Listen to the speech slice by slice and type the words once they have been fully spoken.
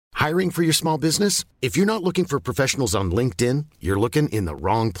Hiring for your small business? If you're not looking for professionals on LinkedIn, you're looking in the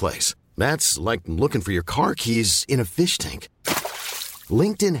wrong place. That's like looking for your car keys in a fish tank.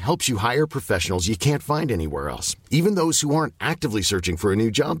 LinkedIn helps you hire professionals you can't find anywhere else, even those who aren't actively searching for a new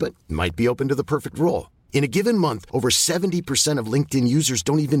job but might be open to the perfect role. In a given month, over 70% of LinkedIn users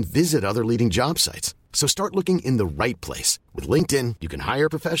don't even visit other leading job sites. So start looking in the right place. With LinkedIn, you can hire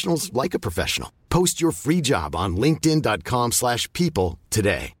professionals like a professional. Post your free job on linkedin.com/people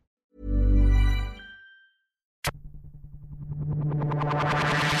today.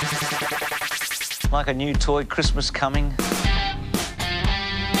 Like a new toy Christmas coming.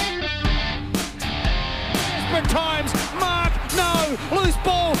 Times, Mark, no, loose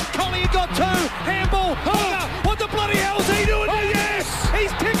ball, Collier got two, handball, Hooker, what the bloody hell is he doing? Oh yes,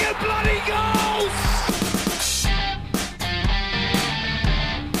 he's kicking bloody goals!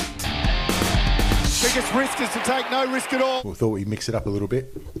 Biggest risk is to take no risk at all. We thought we'd mix it up a little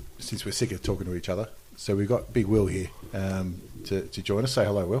bit since we're sick of talking to each other. So we've got Big Will here to join us. Say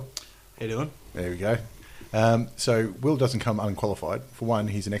hello, Will. How you doing? There we go. So Will doesn't come unqualified. For one,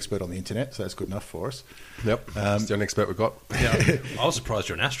 he's an expert on the internet, so that's good enough for us. Yep, that's the only expert we've got. Yeah, I was surprised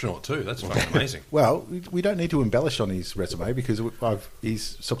you're an astronaut too. That's fucking amazing. Well, we don't need to embellish on his resume because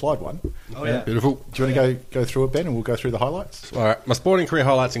he's supplied one. Oh yeah, Beautiful. Do you want to go through it, Ben, and we'll go through the highlights? All right, my sporting career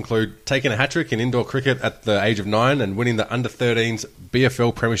highlights include taking a hat-trick in indoor cricket at the age of 9 and winning the under-13s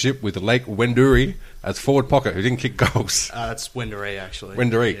BFL premiership with Lake Wenduri as forward pocket who didn't kick goals. that's Wendouree actually.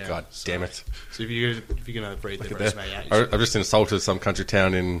 Wendouree, Yeah, God damn it. So if you're going to read the resume out, I've just insulted some country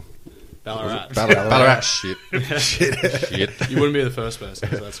town in Ballarat. Ballarat. Shit. You wouldn't be the first person,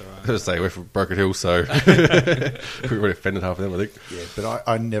 so that's all right. I was going to say, we're from Broken Hill, so we already offended half of them, I think. Yeah, but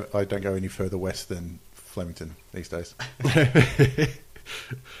I don't go any further west than Flemington these days.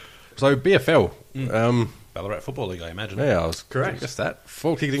 So, BFL. Ballarat Football League, I imagine. Yeah, I was Correct. I guess that.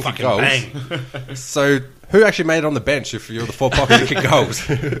 4 kicking Fucking goals. bang. So, who actually made it on the bench if you're the 4 pocket kicking goals?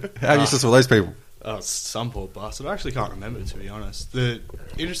 How useless were those people? Oh, some poor bastard. I actually can't remember, to be honest. The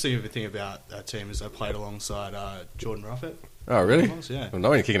interesting thing about that team is I played alongside Jordan Ruffett. Oh, really? Yeah. Well, no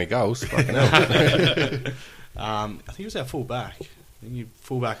one kicking any goals. Fucking hell. I think he was our full-back. I think he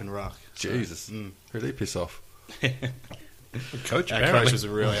full-back and ruck. So, Jesus. Who did he piss off? Coach, our apparently. coach was a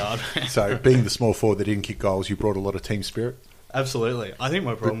really hard man. So, being the small forward that didn't kick goals, you brought a lot of team spirit. Absolutely. I think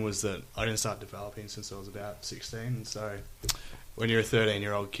my problem was that I didn't start developing since I was about 16, and so when you're a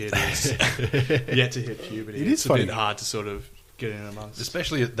 13-year-old kid who's yet to hit puberty, it's a bit hard to sort of get in amongst.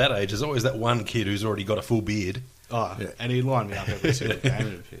 Especially at that age, there's always that one kid who's already got a full beard. Oh, yeah. And he lined me up every single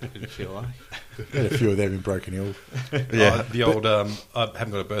game, it'd feel like. Had a few of them in Broken Hill. Yeah, the old, I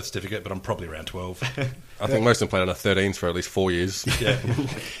haven't got a birth certificate, but I'm probably around 12. I think most of them played under 13s for at least 4 years. Yeah,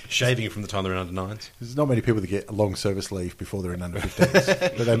 shaving it from the time they're under 9s. There's not many people that get a long service leave before they're in under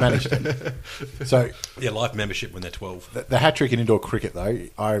 15s, but they managed it. So, yeah, life membership when they're 12. The hat-trick in indoor cricket, though,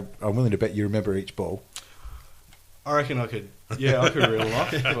 I'm willing to bet you remember each ball. I reckon I could reel them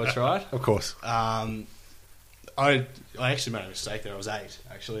off if I tried. Of course. I actually made a mistake there. I was 8,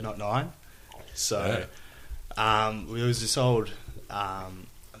 actually, not 9. So, it was this old, I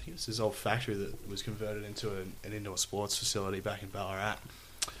think it was this old factory that was converted into an indoor sports facility back in Ballarat.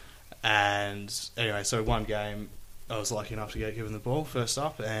 And anyway, so one game, I was lucky enough to get given the ball first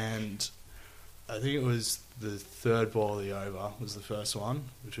up, and I think it was the third ball of the over was the first one,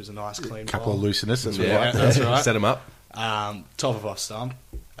 which was a nice clean ball. Couple of looseness, that's Yeah, right. that's right. Set them up. Top of off stump.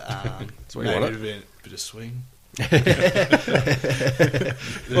 That's what you Maybe want a bit of swing. Well,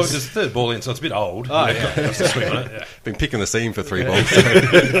 it's the third ball in, so it's a bit old. Oh, yeah. That's the swing on it. Yeah. Been picking the seam for 3 balls.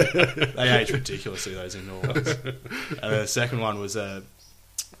 They age ridiculously, those indoor ones. And then the second one was there's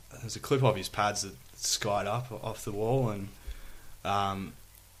a clip of his pads that skied up off the wall, and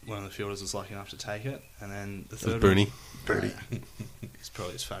one of the fielders was lucky enough to take it. And then the third Booney. one... He's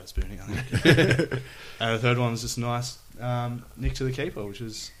probably as fat as Booney, I think. And the third one was just a nice nick to the keeper, which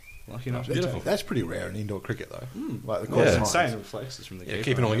was... lucky enough to Beautiful. take. That's pretty rare in indoor cricket, though. Like the Yeah, course same reflexes from the keeper.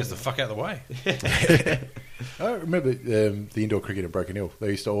 Keeping all gets the fuck out of the way. I remember the indoor cricket at Broken Hill.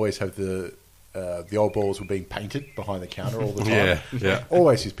 They used to always have the old balls were being painted behind the counter all the time. Yeah.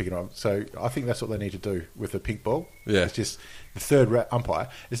 Always just picking them up. So I think that's what they need to do with the pink ball. Yeah. It's just the third umpire.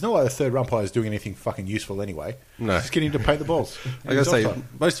 It's not like the third umpire is doing anything fucking useful anyway. No. Just getting him to paint the balls. I gotta say,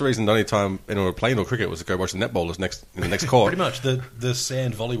 most of the reason the only time anyone would play indoor cricket was to go watch the netballers in the next court. Pretty much. The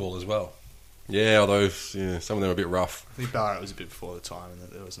sand volleyball as well. Yeah, although some of them are a bit rough. I think Barrett was a bit before the time, and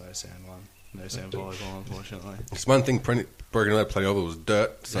that there was no sand one, no sand volleyball, unfortunately. It's one thing Broken Hill played over was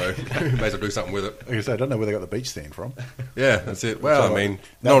dirt, so may as well do something with it. I don't know where they got the beach sand from. Yeah, that's it. Well, I mean,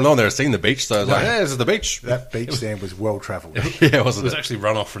 no one there has seen the beach, so I was like, yeah, this is the beach. That beach sand was well travelled. Yeah, wasn't It was actually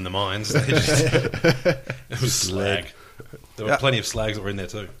runoff from the mines. It was slag. There were plenty of slags that were in there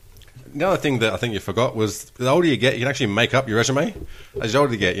too. The other thing that I think you forgot was the older you get, you can actually make up your resume. As the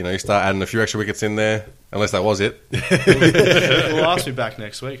older you get, you start adding a few extra wickets in there, unless that was it. We'll ask me back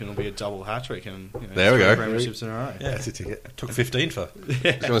next week, and it'll be a double hat trick, and There we go. premierships in a row. Yeah, That's a ticket. took 15 for. I was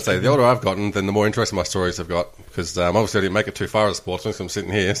going to say, the older I've gotten, then the more interesting my stories have got. Because obviously I didn't make it too far as a sportsman, so I'm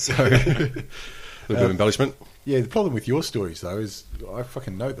sitting here. So a little bit of embellishment. Yeah, the problem with your stories, though, is I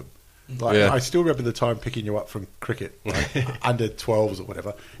fucking know them. Like, Yeah. I still remember the time picking you up from cricket, under 12s or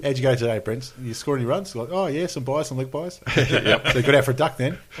whatever. How'd you go today, Brent? You score any runs? Like, oh, yeah, some buys, some leg buys. Yep. So you got out for a duck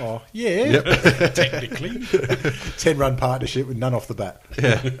then? Oh, yeah. Technically. 10-run partnership with none off the bat.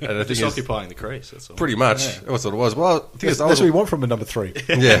 Yeah. And the thing Just is, occupying the crease, that's all. pretty much, that's what it was. Well, the thing is, That's what we want from a number 3.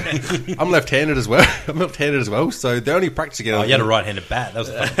 yeah, I'm left-handed as well. So the only practice you get, Oh, you had a right-handed bat. That was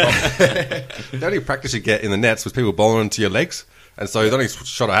the fucking problem. the only practice you get in the nets was people bowling into your legs. And so the only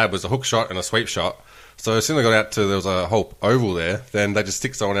shot I had was a hook shot and a sweep shot. So as soon as I got out to, there was a whole oval there, then they just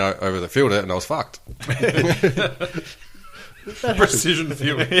stick someone out over the fielder and I was fucked. Precision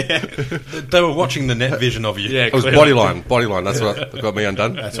viewing. They were watching the net vision of you. Yeah, It was body line. That's what got me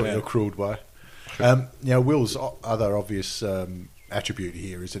undone. That's what you're cruelled by. Will's other obvious attribute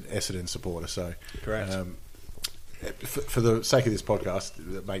here is an Essendon supporter. So, Correct. For the sake of this podcast,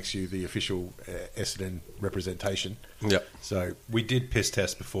 that makes you the official Essendon representation. Yep. So, We did piss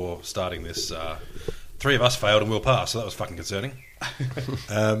test before starting this. 3 of us failed and we'll pass, so that was fucking concerning.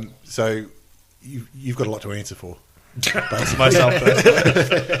 so you've got a lot to answer for. That's myself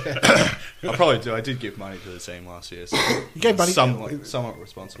personally. I probably do. I did give money to the team last year. So You gave money. somewhat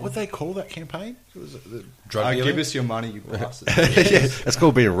responsible. What they call that campaign? It was Drug Give dealing? us your money, you bastard. Yeah, it's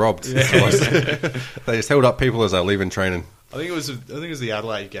called being robbed. They just held up people as they were leaving training. I think it was the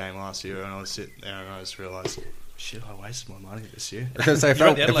Adelaide game last year, and I was sitting there and I just realised, shit, I wasted my money this year. I was going to say, if You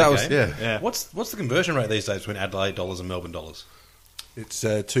went that, to if that was, Adelaide game? yeah. Yeah. What's the conversion rate these days between Adelaide dollars and Melbourne dollars? It's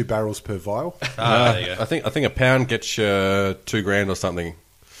 2 barrels per vial. There you go. I think a pound gets you $2,000 or something.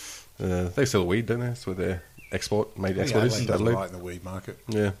 They sell weed, don't they? That's where their export made I think export Adelaide is. does Adelaide. right in the weed market.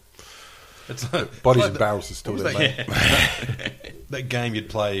 Yeah. It's Bodies and barrels are still what there, was mate. that game you'd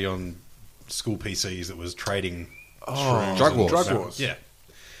play on school PCs that was trading. Drug Wars. Drug Wars. Yeah.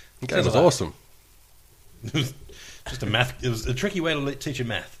 The game was awesome. Just a math. It was a tricky way to teach you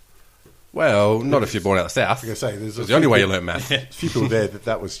math. Well, not if you're born out of the south. Like I say, there's It's the only way you learn math. a few people there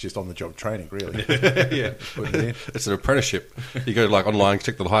that was just on-the-job training, really. Yeah. Putting it in. It's an apprenticeship. You go online,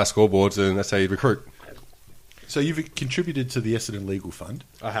 check the high scoreboards, and that's how you recruit. So you've contributed to the Essendon Legal Fund.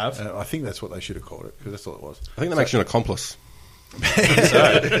 I have. I think that's what they should have called it, because that's all it was. I think that makes you an accomplice. I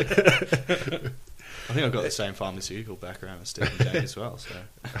think I've got the same pharmaceutical background as Stephen James as well. So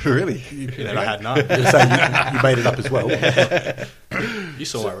Really? you never had none. So you made it up as well. You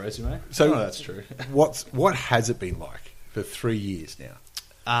saw my resume. So- Oh, that's true. What has it been like for 3 years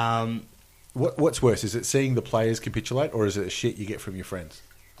now? What's worse? Is it seeing the players capitulate, or is it the shit you get from your friends?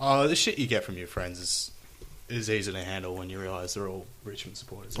 The shit you get from your friends is easy to handle when you realise they're all Richmond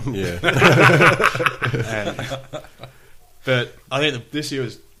supporters. Yeah. But I think this year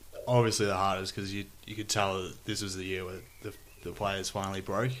was obviously the hardest because you could tell that this was the year where the players finally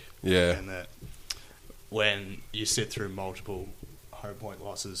broke. Yeah. And that when you sit through multiple home point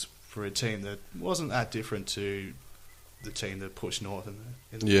losses for a team that wasn't that different to the team that pushed North in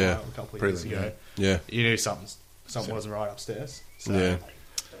the Yeah. final a couple of years Brilliant, ago, Yeah. you knew something wasn't right upstairs. So, Yeah.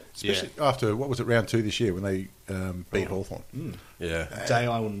 Especially after, what was it, round 2 this year when they beat Hawthorn. Yeah. a day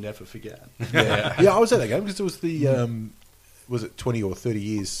I will never forget. Yeah, I was at that game because it was the, was it 20 or 30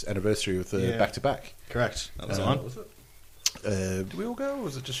 years anniversary of the Yeah. back-to-back. Correct. That was on. Was it? It Did we all go, or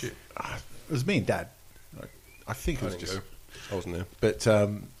was it just you? was me and Dad. I think it I was didn't just... go. I wasn't there. But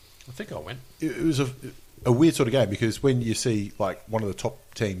I think I went. it was a weird sort of game because when you see like one of the top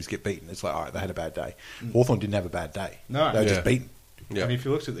teams get beaten, it's like, all right, they had a bad day. Hawthorn didn't have a bad day. No. They were Yeah. just beaten. Yeah. I mean, if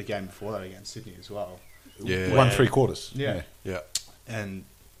you looked at the game before that against Sydney as well, Yeah. Won 3 quarters. Yeah. Yeah. and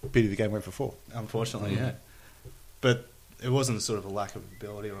Pity the game went for 4. unfortunately, yeah. But it wasn't sort of a lack of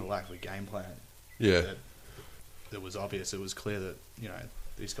ability or a lack of a game plan. Yeah. That was obvious. It was clear that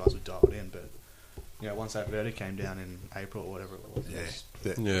these guys were dialed in. But once that verdict came down in April or whatever it was,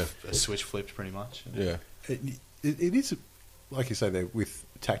 it was Yeah. a switch flipped pretty much. Yeah. It is, like you say there, with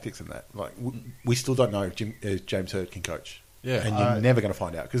tactics and that. Like we still don't know if James Hird can coach. Yeah. And you're never going to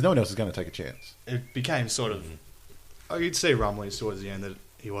find out because no one else is going to take a chance. It became sort of. You'd see rumblings towards the end that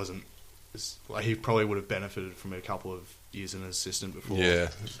he wasn't. Like he probably would have benefited from a couple of years as an assistant before. Yeah.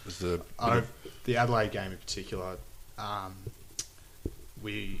 The Adelaide game in particular,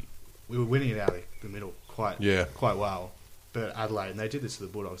 we were winning it out of the middle quite well. But Adelaide, and they did this to the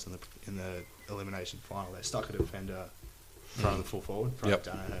Bulldogs in the elimination final. They stuck a defender in front of the full forward, in front of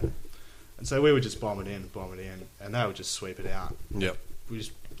Danaher. And so we would just bomb it in, and they would just sweep it out. Yep. We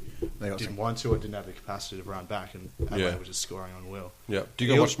just didn't want to or didn't have the capacity to run back, and Adelaide was just scoring on will. Yeah. Do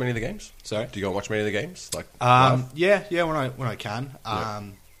you go watch many of the games? Sorry? Do you go watch many of the games? Like, yeah, when I can.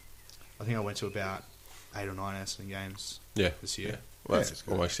 I think I went to about 8 or 9 Essendon games this year. Yeah. Well, that's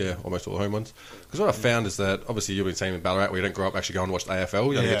almost all the home ones. Because what I found is that, obviously you've been saying in Ballarat where you don't grow up actually going and watch the AFL,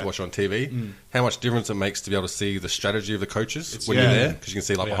 you don't get to watch it on TV, how much difference it makes to be able to see the strategy of the coaches when you're there, because you can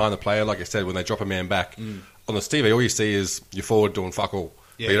see behind the player, like I said, when they drop a man back. On this TV, all you see is your forward doing fuck all.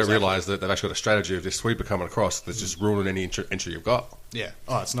 But you don't realise that they've actually got a strategy of this sweeper coming across that's just ruining any entry you've got. Yeah.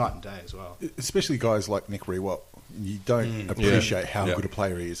 Oh, it's night and day as well. Especially guys like Nick Rewalt. You don't appreciate how good a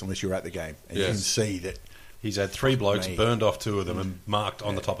player he is unless you're at the game. And you can see that. He's had 3 blokes, burned off 2 of them, and marked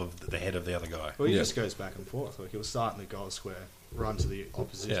on the top of the head of the other guy. Well, he just goes back and forth. Like he'll start in the goal square, run to the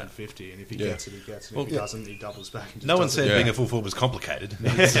opposition 50, and if he gets it, he gets it. If he doesn't, he doubles back. And just no one said being a full forward was complicated.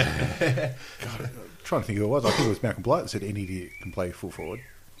 God, I'm trying to think who it was. I think it was Malcolm Blight that said any idiot can play full forward.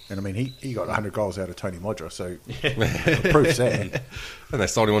 And I mean, he got 100 goals out of Tony Modra, so the proof's there. And they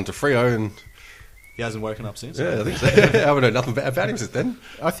sold him on to Freo, and he hasn't woken up since. Yeah, I think so. I haven't heard nothing about him since then.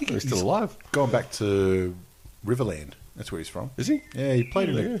 I think he's still alive. Gone back to Riverland. That's where he's from. Is he? Yeah, he played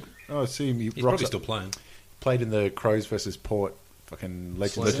in the... Oh, I see him. He's probably still playing. Played in the Crows versus Port fucking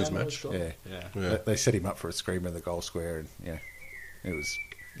Legends match. Yeah. They set him up for a screamer in the goal square, and it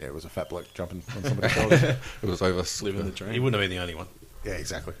was a fat bloke jumping on somebody's shoulders. It was over. Living the dream. He wouldn't have been the only one. Yeah,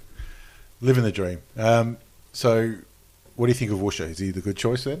 exactly. Living the dream. So, what do you think of Woosha? Is he the good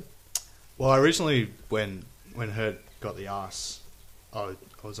choice then? Well, originally when Hurt got the arse, I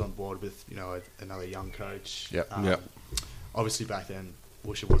was on board with another young coach. Yep. Obviously, back then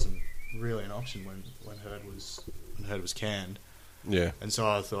Woosha wasn't really an option when Hurt was canned. Yeah. And so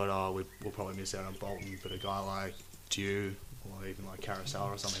I thought, we'll probably miss out on Bolton, but a guy like Dew or even like Carousel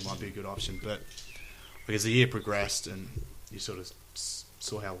or something might be a good option. But because the year progressed and you sort of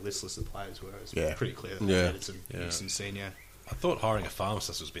saw how listless the players were, it was pretty clear that they needed some senior. I thought hiring a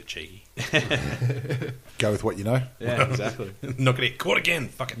pharmacist was a bit cheeky. Go with what you know. Yeah, exactly. Not going to get caught again.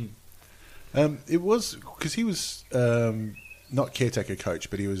 Fucking. It was because he was not caretaker coach,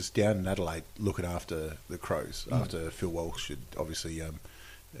 but he was down in Adelaide looking after the Crows after Phil Walsh had obviously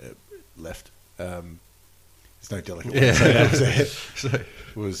left. There's no delicate way to say that.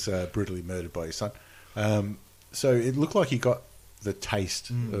 Was brutally murdered by his son. So it looked like he got the taste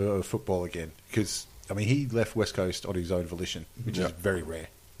of football again because. I mean, he left West Coast on his own volition, which is very rare.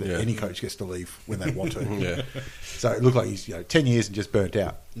 Any coach gets to leave when they want to. So it looked like he's 10 years and just burnt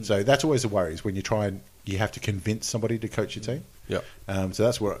out. So that's always the worry is when you you have to convince somebody to coach your team. So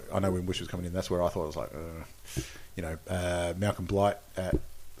that's where I know when Wish was coming in. That's where I thought it was like, Malcolm Blight at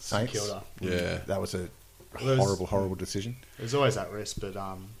Saints. Yeah, that was a horrible decision. There's always that risk, but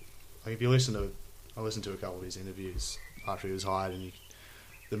like if you listen to, I listened to a couple of his interviews after he was hired, and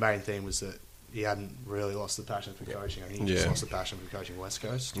the main theme was that. He hadn't really lost the passion for coaching. I think he just lost the passion for coaching West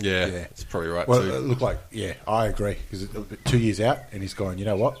Coast. Yeah, that's probably right. Well, too. it looked like, I agree. Because 2 years out, and he's gone, you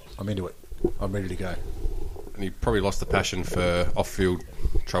know what? I'm into it. I'm ready to go. And he probably lost the passion for off-field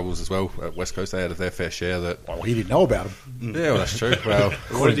troubles as well. At West Coast, they had their fair share. Well, he didn't know about them. Yeah, well, that's true. Well,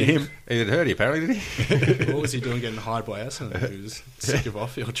 according to him, he didn't hurt you, apparently, did he? What was he doing getting hired by Essendon? He was sick of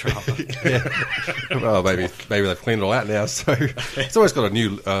off-field drama. Well, maybe they've cleaned it all out now. So it's always got a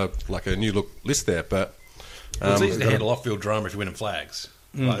new look list there, but. It's easy to handle off-field drama if you're winning flags.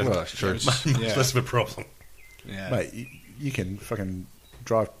 Well, that's true. Much less of a problem. Yeah. Mate, you can fucking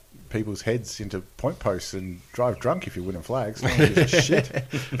drive people's heads into point posts and drive drunk if you're winning flags. No one gives a shit.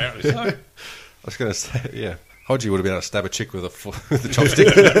 Apparently so. I was going to say, Hodgie would have been able to stab a chick with the chopstick.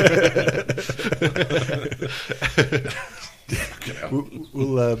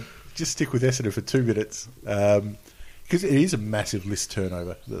 We'll just stick with Essendon for 2 minutes. Because it is a massive list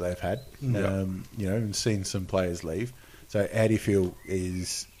turnover that they've had, and seen some players leave. So how do you feel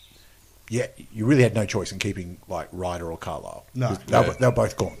you really had no choice in keeping like Ryder or Carlisle. No. They were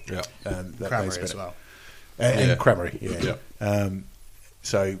both gone. Yeah. Crammery as well. And Crammery,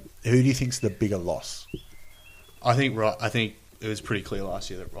 so who do you think's the bigger loss? I think it was pretty clear last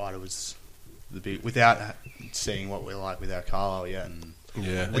year that Ryder was without seeing what we're like without Carlisle yet.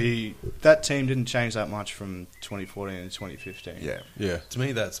 Yeah. That team didn't change that much from 2014 to 2015. Yeah. To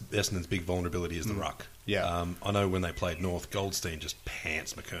me, that's Essendon's big vulnerability is the ruck. Yeah. I know when they played North, Goldstein just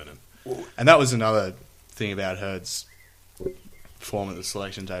pants McKernan. And that was another thing about Hurd's form at the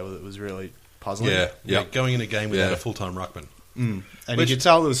selection table that was really puzzling. Yeah. Going in a game without a full-time ruckman. And you could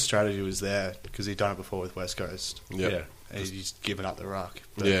tell the strategy was there because he'd done it before with West Coast. Yeah. And he's given up the ruck.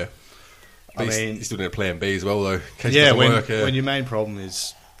 But, Yeah. I mean, he's still doing a plan B as well, though. In case it doesn't work, when your main problem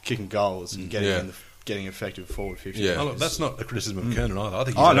is kicking goals and getting Yeah. effective forward 50. Yeah. Oh, look, that's not a criticism of McKernan either. I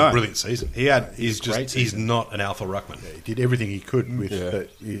think he's had a brilliant season. He's not an alpha ruckman. Yeah, he did everything he could with, but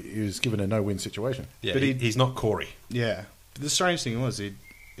he was given a no-win situation. Yeah, But he's not Corey. Yeah. But the strange thing was he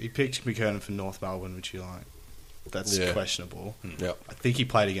picked McKernan for North Melbourne, which you're like, that's questionable. Yep. I think he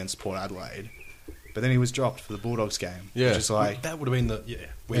played against Port Adelaide, but then he was dropped for the Bulldogs game. Yeah. Which is like, That would have been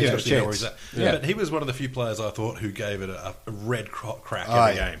where he's at. Yeah. But he was one of the few players I thought who gave it a red crack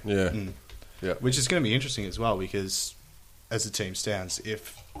every game. Yeah. Yeah. which is going to be interesting as well because as the team stands,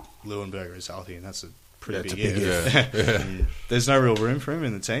 if Leuenberger is healthy, and that's a pretty it's big a big if, Yeah. there's no real room for him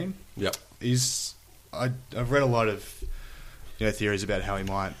in the team. Yep. I've read a lot of theories about how he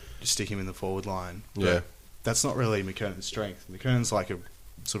might stick him in the forward line. but Yeah. that's not really McKernan's strength. McKernan's like a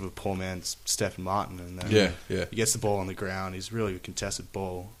sort of a poor man's Stephen Martin, and Yeah. he gets the ball on the ground. He's really a contested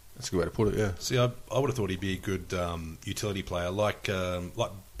ball. That's a good way to put it, yeah. See, I would have thought he'd be a good utility player, like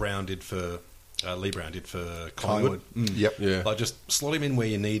Brown did for Lee Brown did for Collingwood. Yep. Yeah. Like just slot him in where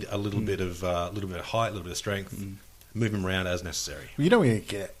you need a little bit of height, a little bit of strength. Move him around as necessary. Well, you know what you're going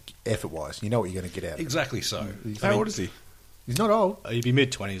to get effort-wise. You know what you're going to get out of it. Exactly so. How old is he? He's not old. He'd be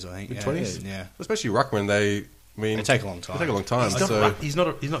mid-20s, I think. Mid-20s? Yeah. Especially Ruckman, they take a long time. They take a long time. He's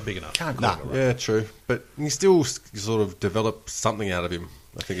not big enough. Can't call it a Yeah, true. But you still sort of develop something out of him,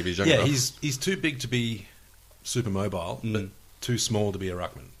 I think, if he's young enough. He's too big to be super mobile, but too small to be a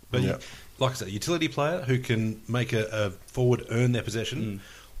ruckman. But like I said, a utility player who can make a forward earn their possession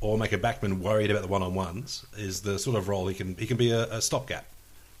or make a backman worried about the one-on-ones is the sort of role he can be a stopgap.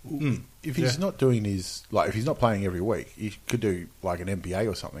 If he's not doing if he's not playing every week, he could do like an MBA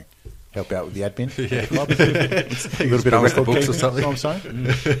or something. Help out with the admin. Yeah. A little bit of Balance the record books or keeping, something. you know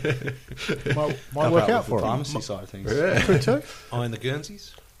what I'm saying? might work out with for the him. pharmacy side of things. Yeah. Could too. Iron the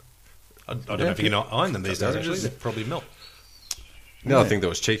Guernseys? I don't know if you can iron them these days, actually. They probably melt. The other thing that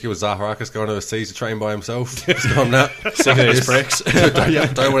was cheeky was Zaharakis going overseas to train by himself. Just gone, nah, Sick of these pricks.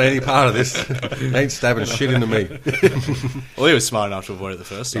 don't want any part of this. Ain't stabbing shit into me. Well, he was smart enough to avoid it the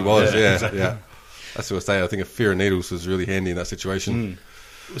first He time. was, yeah. That's what I was saying. I think a fear of needles was really handy in that situation.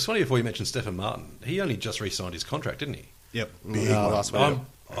 It was funny before you mentioned Stephen Martin. He only just re-signed his contract, didn't he? Yep. Last week.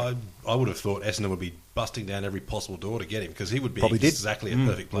 I would have thought Essendon would be busting down every possible door to get him because he would be Probably did. exactly a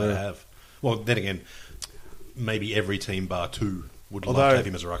perfect player to have. Well, then again, maybe every team bar two would love Although- to have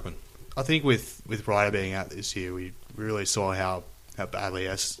him as a ruckman. I think with Ryder being out this year, we really saw how badly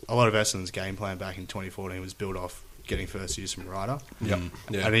a lot of Essendon's game plan back in 2014 was built off getting first use from Ryder. Yeah.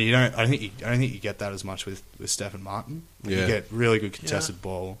 I mean, I don't think you get that as much with Stephen Martin. Yeah. You get really good contested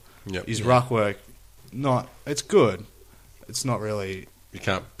ball. Yep. His ruck work, it's good. It's not really. You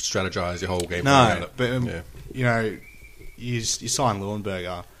can't strategize your whole game plan around No, it. but you sign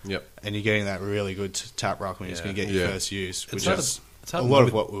Leuenberger, Yep. and you're getting that really good tap ruckman who's going to get you Yeah. first use, which hard is it's hard a to lot know of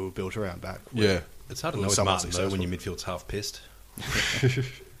with- what we were built around back. Yeah. It's hard to Well, know with somewhat Martin, though, when successful. your midfield's half pissed.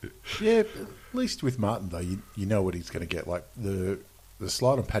 Yeah, at least with Martin though, you know what he's going to get. Like the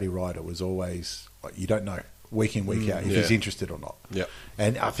slide on Paddy Ryder was always like you don't know week in week out if he's Yeah. interested or not. Yep.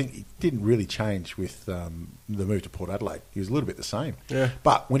 And I think it didn't really change with the move to Port Adelaide. He was a little bit the same. Yeah.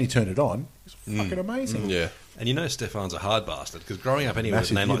 But when he turned it on, it was fucking amazing. Yeah. And you know Stefan's a hard bastard because growing up anywhere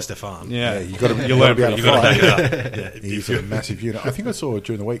with a Massive name like unit. Stefan, Yeah, you got to you learn be able you to got to fight. back it up. Yeah, He's a massive unit. I think I saw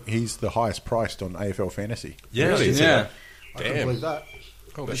during the week he's the highest priced on AFL Fantasy. yeah, Really? yeah. I couldn't Damn. believe that.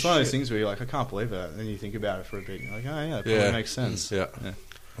 But it's one of those things where you're like, I can't believe that. And then you think about it for a bit, and you're like, oh yeah, it probably Yeah. makes sense. Yeah.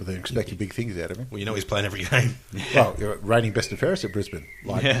 Well, they're expecting big things out of him. Well, you know he's playing every game. Well, you're reigning best and fairest at Brisbane,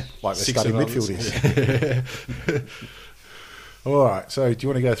 like Yeah. the 6 starting of others. midfield is. All right, so do you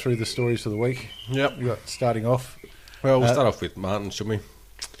want to go through the stories of the week? Yep. You got starting off. Well, we'll start off with Martin, shouldn't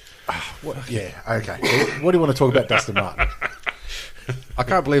we? What? Yeah, okay. What do you want to talk about, Dustin Martin? I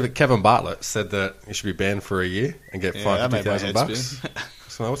can't believe that Kevin Bartlett said that he should be banned for a year and get Yeah, fined that made my head $50,000. spin.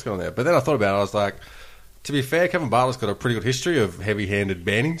 So what's going on there? But then I thought about it. I was like, to be fair, Kevin Bartlett's got a pretty good history of heavy-handed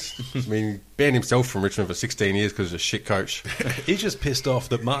bannings. I mean, he banned himself from Richmond for 16 years because he's a shit coach. He's just pissed off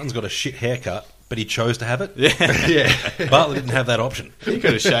that Martin's got a shit haircut, but he chose to have it. Yeah. Bartlett didn't have that option. He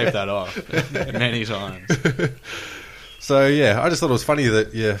could have shaved that off many times. So, yeah, I just thought it was funny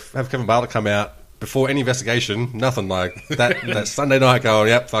that you have Kevin Bartlett come out before any investigation, nothing like that Sunday night going,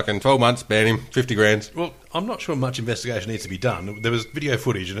 yep, fucking 12 months, ban him, 50 grand. Well, I'm not sure much investigation needs to be done. There was video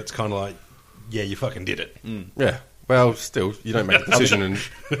footage, and it's kind of like, yeah, you fucking did it. Yeah. Well, still, you don't make a decision. And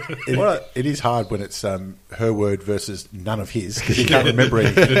It is hard when it's her word versus none of his, because you can't remember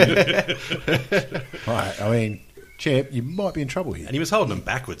anything. Right, I mean, champ, you might be in trouble here. And he was holding them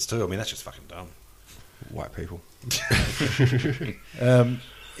backwards, too. I mean, that's just fucking dumb. white people.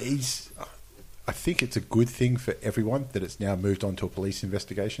 I think it's a good thing for everyone that it's now moved on to a police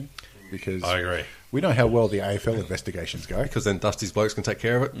investigation, because I agree. We know how well the AFL investigations go. Because then Dusty's blokes can take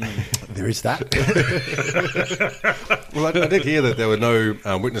care of it. There is that. Well, I did hear that there were no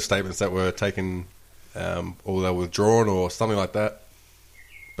witness statements that were taken or they were withdrawn or something like that.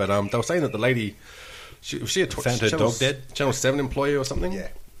 But they were saying that the lady, was she Found her dog dead? Channel 7 employee or something? Yeah.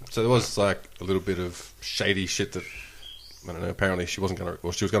 So there was like a little bit of shady shit that, I don't know, apparently she wasn't going to,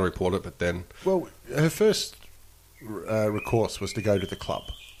 well, she was going to report it, but then... Well, her first recourse was to go to the club.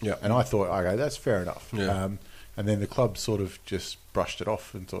 Yeah. And I thought, okay, that's fair enough. Yeah. And then the club sort of just brushed it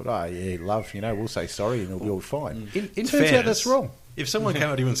off and thought, oh, yeah, love, we'll say sorry and it'll be all fine. In Turns fairness, out that's wrong. If someone came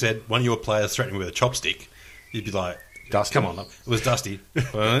up to you and said, one of your players threatened me with a chopstick, you'd be like, Dusty. come on, it was Dusty.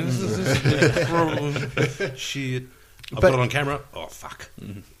 Shit. I've But- got it on camera. Oh, fuck.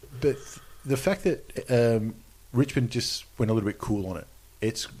 But the fact that Richmond just went a little bit cool on it,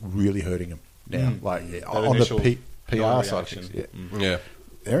 it's really hurting them now. On the initial PR side of non-reaction. things. Yeah. Yeah.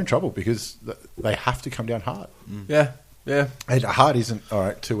 They're in trouble because they have to come down hard. Yeah. Yeah. And hard isn't, all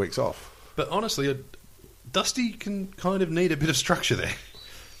right, 2 weeks off. But honestly, Dusty can kind of need a bit of structure there.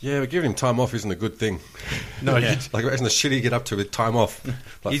 Yeah, but giving him time off isn't a good thing. No, Like, imagine the shit he get up to with time off.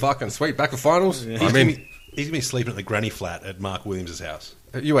 Like, fucking sweet, back for finals. he's I going mean, to be sleeping at the granny flat at Mark Williams' house.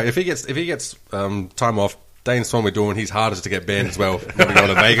 you wait. If he gets time off, Dane Swan we're doing his hardest to get banned as well. Maybe going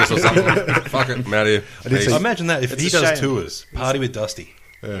to Vegas or something. Fuck it, I'm out of here. Peace. Imagine that if It's he a does shame. tours, party with Dusty.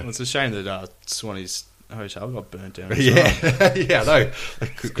 Well, it's a shame that Swanee's hotel got burnt down. Yeah, yeah, I know.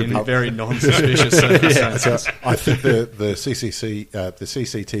 In very non-suspicious circumstances. I think the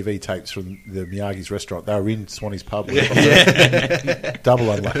CCTV tapes from the Miyagi's restaurant, they were in Swanee's pub. Double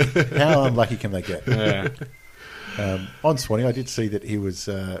unlucky. How unlucky can they get? Yeah. On Swanee, I did see that he was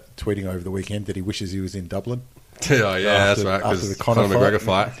tweeting over the weekend that he wishes he was in Dublin. Oh, yeah, that's After- right. after Because the Conor Conor McGregor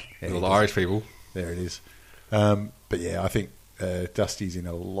fight. fight Yeah, with he the Irish people. There it is. But yeah, I think Dusty's in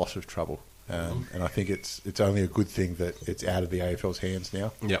a lot of trouble. And I think it's only a good thing that it's out of the AFL's hands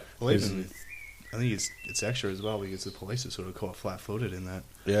now. Yep. Well, even with, I think it's extra as well because the police are sort of caught flat-footed in that.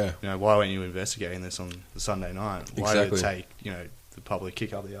 Yeah. Why weren't you investigating this on the Sunday night? Why Exactly. did it take the public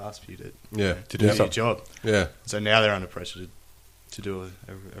kick up the arse for you to Yeah. To do do your something. job? Yeah. So now they're under pressure to do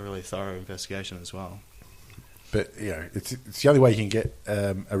a really thorough investigation as well. But it's the only way you can get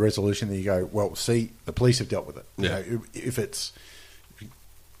a resolution that you go, well, see, the police have dealt with it. Yeah. If it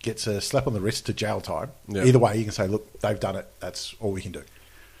gets a slap on the wrist to jail time, Yeah. either way, you can say, look, they've done it. That's all we can do.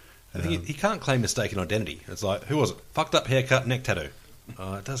 I think he can't claim mistaken identity. It's like, who was it? Fucked up haircut, neck tattoo.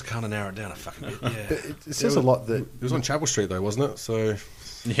 It does kind of narrow it down a fucking bit. Yeah. But it says a lot that It was on Chapel Street, though, wasn't it? So,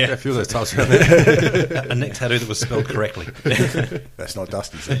 Yeah. a few of those types around there. A neck tattoo that was spelled correctly. that's not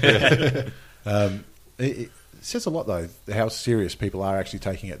Dusty's. It says a lot, though, how serious people are actually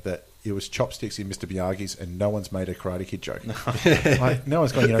taking it, that it was chopsticks in Mr. Miyagi's and no one's made a Karate Kid joke. Like, no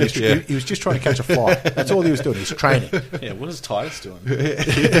one's going, he was just trying to catch a fly. That's all he was doing. He was training. Yeah, what is Titus doing?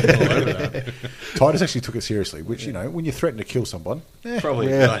 All over that. Titus actually took it seriously, which, when you threaten to kill someone, Probably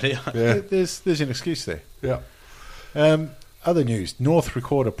Yeah. a good idea. Yeah. there's an excuse there. Yeah. Other news, North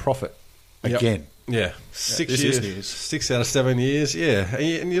record a profit again. Yeah. 6 this years. is news. 6 out of 7 years, yeah.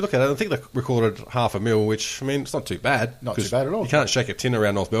 And you look at it, I think they recorded $500,000, which, I mean, it's not too bad. Not too 'cause bad at all. You can't shake a tin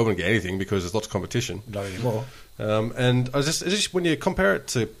around North Melbourne and get anything because there's lots of competition. Not anymore. And it's just when you compare it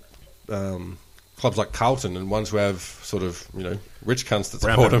to clubs like Carlton and ones who have sort of, rich cunts that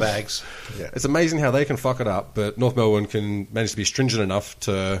Brown support paper them. bags. Yeah. It's amazing how they can fuck it up, but North Melbourne can manage to be stringent enough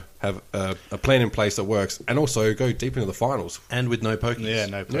to have a plan in place that works and also go deep into the finals. And with no pokies. Yeah,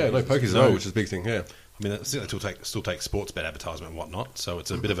 no Yeah, no pokies as well, which is a big thing, yeah. I mean, they still take sports bet advertisement and whatnot, so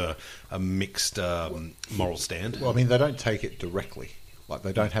it's a bit of a mixed moral stand. Well, I mean, they don't take it directly. Like,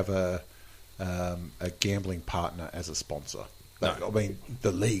 they don't have a gambling partner as a sponsor. No. I mean,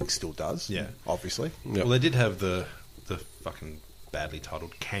 the league still does, Yeah. obviously. Yep. Well, they did have the fucking badly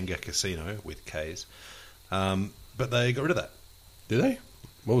titled Kanga Casino with K's, but they got rid of that. Did they?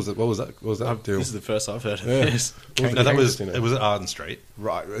 What was that? What was that deal? This is the first I've heard of Yeah. this. No, that was Casino? it was at Arden Street.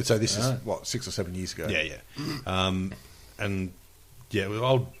 Right. So this is, 6 or 7 years ago? Yeah. And Yeah, well,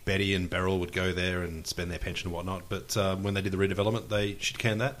 old Betty and Beryl would go there and spend their pension and whatnot. But when they did the redevelopment, they shit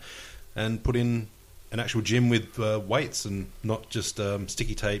canned that and put in an actual gym with weights and not just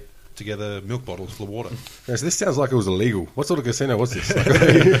sticky tape together milk bottles full of water. Yeah, so this sounds like it was illegal. What sort of casino was this?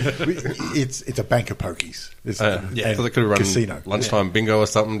 It's a bank of pokies. Yeah, so they could have run casino. lunchtime bingo or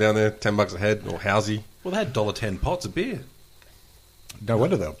something down there, $10 a head, or housey. Well, they had $1.10 pots of beer. No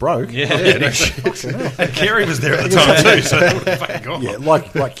wonder they were broke. Yeah, and Kerry was there at the time too, so they would have fucking gone. Yeah,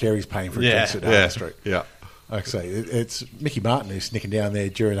 like Kerry's paying for a drinks at Darling Street. Yeah. Like I say, it's Mickey Martin who's snicking down there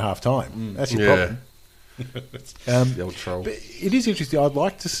during half time. That's your problem. The old troll. But it is interesting. I'd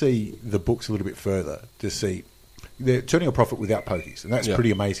like to see the books a little bit further to see they're turning a profit without pokies, and that's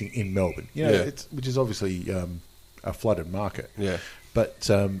pretty amazing in Melbourne. You know, which is obviously a flooded market. Yeah. But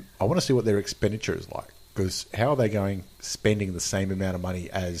I want to see what their expenditure is like, because how are they spending the same amount of money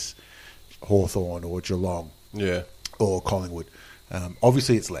as Hawthorn or Geelong or Collingwood?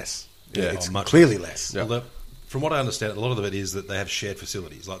 Obviously, it's less. Yeah, it's clearly less. Yeah. Well, from what I understand, a lot of it is that they have shared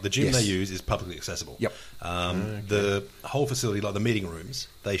facilities. Like the gym they use is publicly accessible. Yep. The whole facility, like the meeting rooms,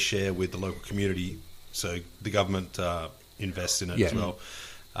 they share with the local community. So the government invests in it as well.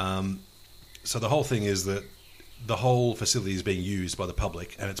 So the whole thing is that the whole facility is being used by the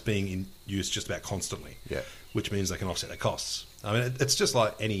public, and it's being used just about constantly. Yeah. Which means they can offset their costs. I mean, it's just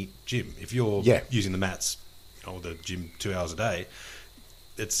like any gym. If you're using the mats or the gym 2 hours a day,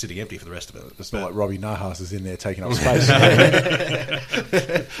 it's sitting empty for the rest of it. It's not like Robbie Nahas is in there taking up space.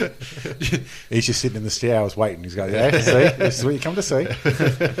 He's just sitting in the showers waiting. He's going, see, this is what you come to see.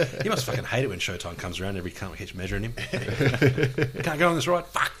 You must fucking hate it when Showtime comes around. Every cunt keeps measuring him. Can't go on this ride.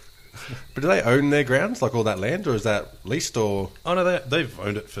 Fuck. But do they own their grounds, like all that land, or is that leased, or... Oh, no, they've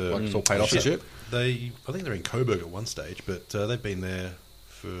owned it for... Like it's all paid off and shit? I think they're in Coburg at one stage, but they've been there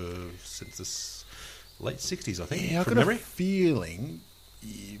since the late 60s, I think, Yeah, I've from got memory. a feeling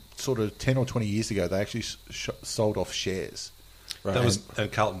sort of 10 or 20 years ago, they actually sold off shares. Right.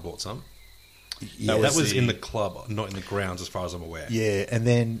 And Carlton bought some. Yeah, that was in the club, not in the grounds, as far as I'm aware. Yeah, and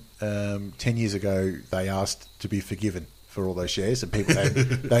then 10 years ago, they asked to be forgiven for all those shares, and people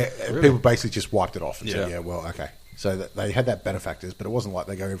people basically just wiped it off and said, "Yeah, well, okay." So that they had that benefactors, but it wasn't like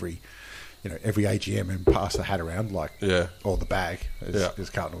they go every AGM and pass the hat around or the bag as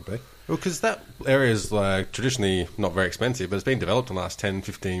Carlton would be. Well, because that area is like traditionally not very expensive, but it's been developed in the last 10,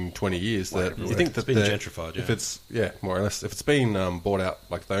 15, 20 years. That you think it's been gentrified, if it's more or less, if it's been bought out,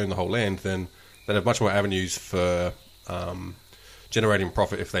 like they own the whole land, then they'd have much more avenues for generating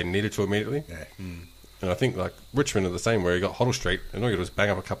profit if they needed to immediately. Yeah. And I think like Richmond are the same, where you got Hoddle Street, and all you got is bang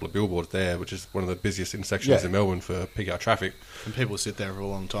up a couple of billboards there, which is one of the busiest intersections in Melbourne for peak hour traffic. And people sit there for a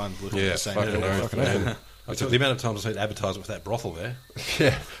long time looking at the same fucking billboard. The amount of times I've seen advertisement with that brothel there.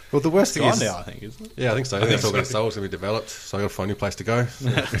 Yeah. Well, the worst thing is... now, I think, isn't it? Yeah, I think so. I think it's all going to sell, it's going to be developed, so I've got to find a new place to go.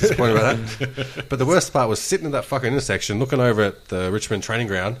 Disappointed about that. But the worst part was sitting at that fucking intersection, looking over at the Richmond training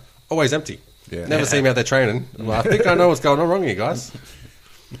ground, always empty. Yeah. Never see me out there training. I'm like, I think I know what's going on wrong here, guys.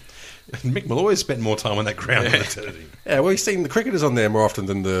 Mick Malloy spent more time on that ground than eternity. Yeah, well, you've seen the cricketers on there more often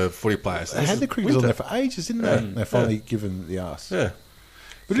than the footy players. They had the cricketers on there for ages, didn't they? They're finally given the arse. Yeah.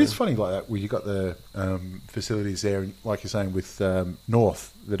 But it is funny like that, where you've got the facilities there, and like you're saying, with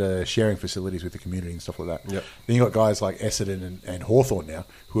North, that are sharing facilities with the community and stuff like that. Yep. Then you've got guys like Essendon and Hawthorn now,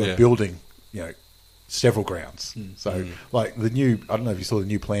 who are building, several grounds. So, like the new, I don't know if you saw the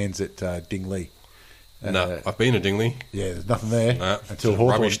new plans at Dingley. No, I've been to Dingley. Yeah, there's nothing there until Hawthorn. Hawthorn.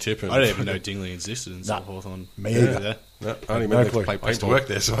 Rubbish tip. I didn't even know Dingley existed until Hawthorn. Me either. No, I only meant to play I used to paintball. work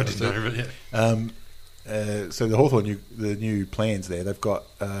there, so I didn't know. But So the Hawthorn, the new plans there, they've got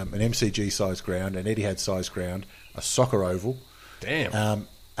an MCG size ground, an Etihad size ground, a soccer oval, Damn.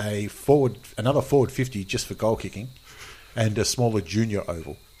 another forward 50 just for goal kicking, and a smaller junior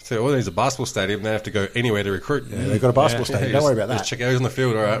oval. So all these a basketball stadium, they have to go anywhere to recruit. Yeah, they've got a basketball stadium. Don't worry about that. Just check out who's on the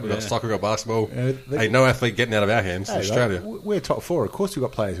field. All right, we've got soccer, we've got basketball. Ain't no athlete getting out of our hands in Australia. We're top four. Of course, we've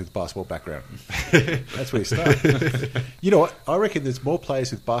got players with basketball background. That's where you start. You know what? I reckon there's more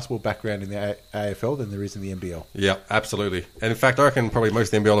players with basketball background in the AFL than there is in the NBL. Yeah, absolutely. And in fact, I reckon probably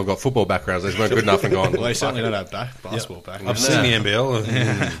most of the NBL have got football backgrounds. They just weren't good enough and gone. Well, they certainly don't have basketball background. I've seen the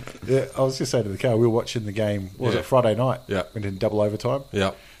NBL. Yeah, I was just saying to the car, we were watching the game, was it Friday night? Yeah. Went in double overtime.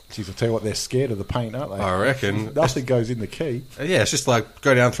 Yeah. Jeez, I'll tell you what, they're scared of the paint, aren't they? I reckon. Nothing goes in the key. Yeah, it's just like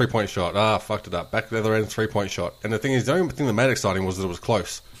go down 3-point shot. Fucked it up. Back to the other end, 3-point shot. And the thing is, the only thing that made it exciting was that it was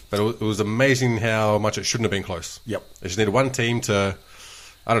close. But it was amazing how much it shouldn't have been close. Yep. They just needed one team to,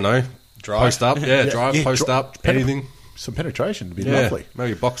 I don't know, Drive. post up. Yeah, drive, post up, anything. Some penetration would be lovely.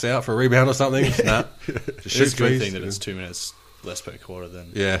 Maybe box out for a rebound or something. Nah. Just It's shoot a good threes. thing that it's 2 minutes less per quarter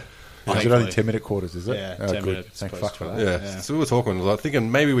than... Yeah. Is it only 10-minute quarters, is it? Yeah, oh, 10 good. minutes Thank post fuck for that. Yeah. So we were talking, like,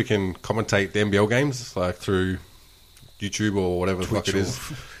 thinking maybe we can commentate the NBL games like through YouTube or whatever the fuck it is.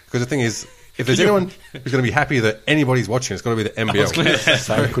 Because the thing is, if there's anyone who's going to be happy that anybody's watching, it's got to be the NBL.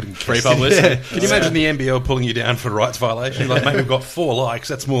 So couldn't Free publicity. Can you imagine the NBL pulling you down for rights violation? Like, mate, we've got 4 likes.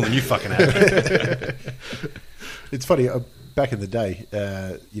 That's more than you fucking have. It's funny. Back in the day,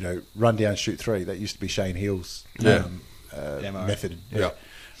 run down, shoot 3. That used to be Shane Hill's method. Yeah.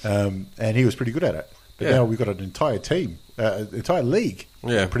 And he was pretty good at it. But now we've got an entire team, entire league,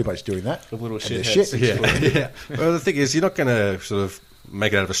 pretty much doing that. The little And they're shitheads. Yeah. Well, the thing is, you're not going to sort of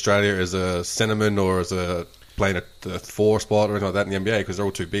make it out of Australia as a centerman or as a playing a 4 spot or anything like that in the NBA because they're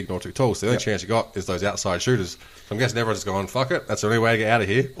all too big and all too tall. So the only chance you got is those outside shooters. So I'm guessing everyone's gone, fuck it. That's the only way to get out of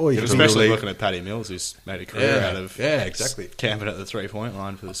here. Or you Especially looking at Paddy Mills, who's made a career out of exactly camping at the 3-point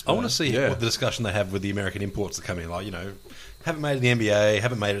line for the Spurs. I want to see what the discussion they have with the American imports that come in. Like, haven't made it in the NBA,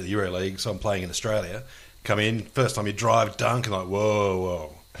 haven't made it at the EuroLeague, so I'm playing in Australia. Come in, first time you drive, dunk, and like,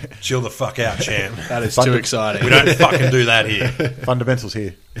 whoa. Chill the fuck out, champ. That is too exciting. We don't fucking do that here. Fundamentals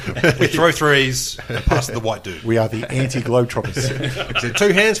here. We throw threes and pass to the white dude. We are the anti-Globetrotters. So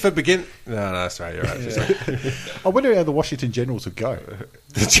 2 hands for begin. No, sorry, you're right. I wonder how the Washington Generals would go.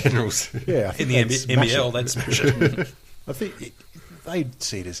 The Generals. Yeah, I think In the they'd smash NBL, it. they'd smash it. I think they'd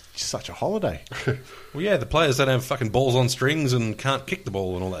see it as such a holiday. Well, yeah, the players don't have fucking balls on strings and can't kick the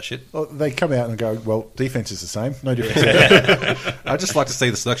ball and all that shit. Well, they come out and go, well, defense is the same. No difference. I'd just like to see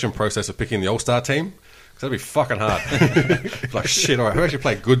the selection process of picking the All-Star team. Because that'd be fucking hard. Like, shit, all right, who actually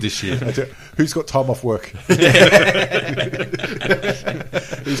played good this year? Who's got time off work?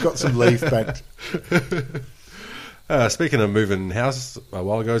 Who's got some leave banked? Speaking of moving houses, a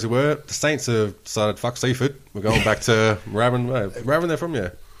while ago as it were, the Saints have decided, fuck Seaford. We're going back to Moorabbin. Moorabbin they're from, yeah.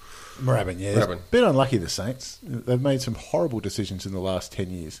 Moorabbin, yeah. Moorabbin. Been unlucky, the Saints. They've made some horrible decisions in the last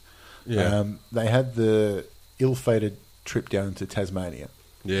 10 years. Yeah. They had the ill-fated trip down to Tasmania.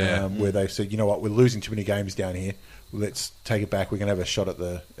 Yeah. Where they said, you know what, we're losing too many games down here. Let's take it back. We're going to have a shot at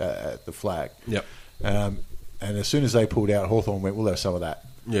the flag. Yep. And as soon as they pulled out, Hawthorn went, we'll have some of that.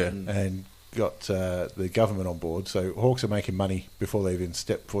 Yeah. And got the government on board. So Hawks are making money before they even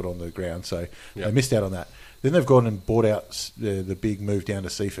step foot on the ground. So they missed out on that. Then they've gone and bought out the big move down to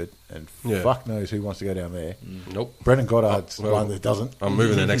Seaford. And fuck knows who wants to go down there. Nope. Brendan Goddard's one that doesn't. I'm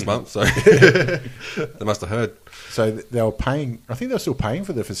moving there next month, so they must have heard. So they were paying, I think they were still paying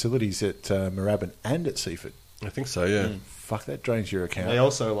for the facilities at Moorabbin and at Seaford. I think so, yeah. Fuck, that drains your account. They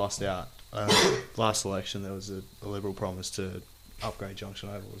also lost out. Last election, there was a Liberal promise to upgrade Junction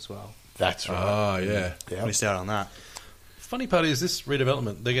Oval as well. That's right. Ah, yeah. Missed out on that. Funny part is this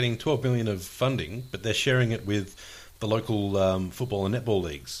redevelopment, they're getting 12 million of funding, but they're sharing it with the local football and netball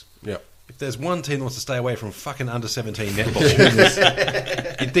leagues. Yep. If there's one team that wants to stay away from fucking under-17 netball,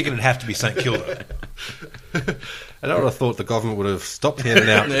 you'd think it'd have to be St Kilda. And I would have thought the government would have stopped handing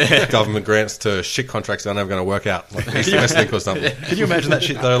out government grants to shit contracts that are never going to work out, like East Westlink or something. Can you imagine that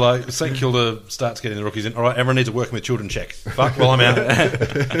shit, though? Like, St Kilda starts getting the rookies in. All right, everyone needs to work with children check. Fuck, well, I'm out.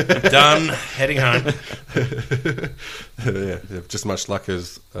 Done. Heading home. Yeah, just much luck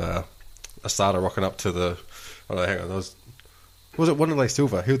as Asada rocking up to the... Oh, no, hang on, was it Wanderlei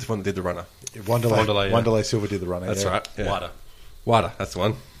Silva? Who was the one that did the runner? Wanderlei Silva did the runner. That's right. Yeah. Wada, that's the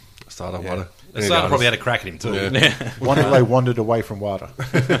one. Asada, Wada. Asada probably had a crack at him, too. Yeah. Wanderlei wandered away from Wada.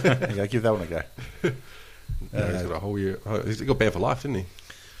 There you go, give that one a go. He's got a whole year. He got banned for life, didn't he?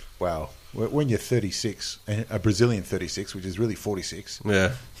 Wow. When you're 36, a Brazilian 36, which is really 46,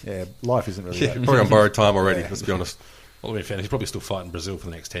 Yeah. life isn't really that. Probably on borrowed time already, let's be honest. Well, to be fair, he's probably still fighting Brazil for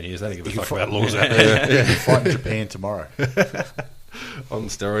the next 10 years. They don't give a fuck about laws out there. You can fight in Japan tomorrow. On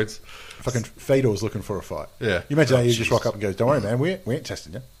steroids. Fucking Fedor's looking for a fight. Yeah. You imagine how you just rock up and goes, don't worry, man, we ain't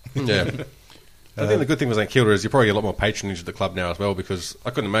testing you. Yeah. I think the good thing with St Kilda is you probably get a lot more patronage at the club now as well, because I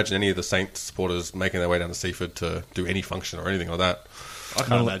couldn't imagine any of the Saints supporters making their way down to Seaford to do any function or anything like that. I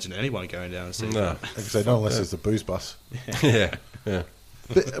can't imagine anyone going down and seeing No. Like I say, not unless there's the booze bus. Yeah.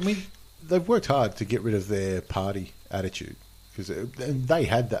 But, I mean, they've worked hard to get rid of their party attitude. Because they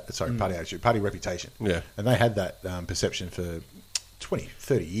had that, party attitude, party reputation. Yeah. And they had that perception for 20,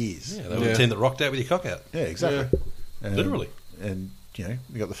 30 years. Yeah, they were the team that rocked out with your cock out. Yeah, exactly. Literally. And, you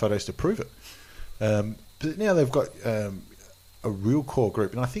got the photos to prove it. But now they've got a real core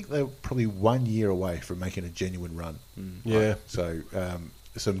group, and I think they're probably 1 year away from making a genuine run. Yeah. So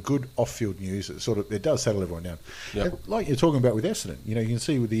some good off-field news. It does settle everyone down. Yep. And like you're talking about with Essendon, you can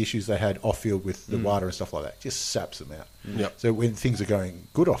see with the issues they had off-field with the WADA and stuff like that, just saps them out. Yep. So when things are going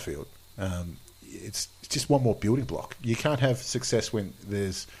good off-field, it's just one more building block. You can't have success when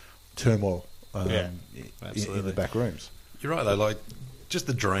there's turmoil in the back rooms. You're right, though. Like, just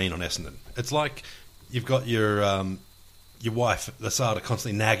the drain on Essendon. It's like you've got your wife, Lasada,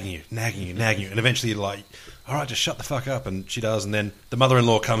 constantly nagging you, and eventually you're like, all right, just shut the fuck up, and she does, and then the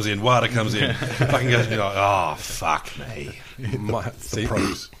mother-in-law comes in, Wada comes in, fucking goes, and you're like, oh, fuck me.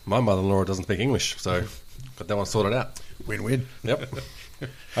 My mother-in-law doesn't speak English, so got that one sorted out. Win-win. Yep.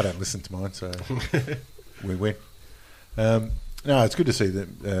 I don't listen to mine, so win-win. No, it's good to see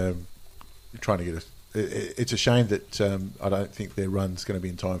that trying to get us. It's a shame that I don't think their run's going to be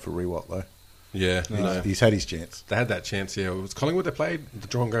in time for Rewalt, though. Yeah, He's had his chance. they had that chance. Yeah, it was Collingwood they played the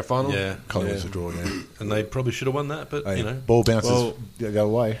draw and grand final. Yeah. Collingwood's a draw game. And they probably should have won that, but, you know. Ball bounces go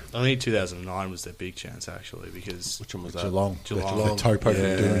away. I think 2009 was their big chance, actually, because Which one was that? Geelong. Geelong. The Topo from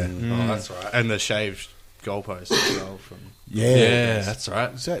doing. Oh, that's right. and the shaved goalpost as well from Yeah, that's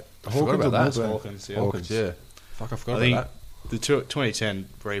right. Is that I forgot Hawkins or about that. Melbourne? Hawkins. Yeah. Hawkins, yeah. Fuck, I forgot I about think that. the 2010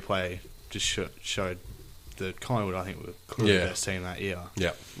 replay just showed that Collingwood, I think, were clearly the best team that year.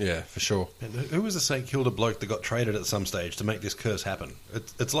 Yeah, for sure. And who was the St Kilda bloke that got traded at some stage to make this curse happen?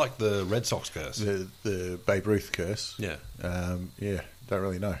 It's like the Red Sox curse. The Babe Ruth curse. Yeah. Yeah, don't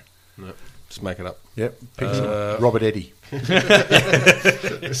really know. No, just make it up. Yep. Robert Eddy.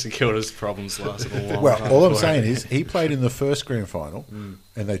 St Kilda's problems lasted a long Well, time all I'm before- saying is he played in the first grand final and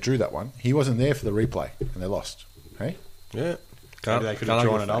they drew that one. He wasn't there for the replay and they lost. Hey? Yeah. Maybe they could have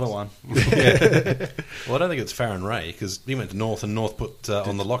drawn another one. Well, I don't think it's Farron Ray, because he went to North and North put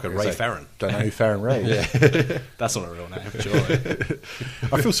on the locker Ray Farron. Don't know who Farron Ray is. That's not a real name, surely.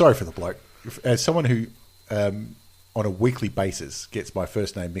 I feel sorry for the bloke. As someone who, on a weekly basis, gets my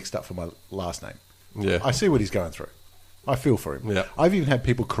first name mixed up for my last name, Yeah. I see what he's going through. I feel for him. Yeah. I've even had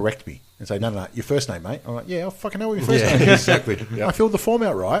people correct me and say, no, your first name, mate. I'm like, yeah, I fucking know what your first name is. Exactly. Yep. I filled the form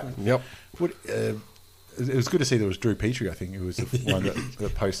out right. Yep. It was good to see there was Drew Petrie, I think, who was the one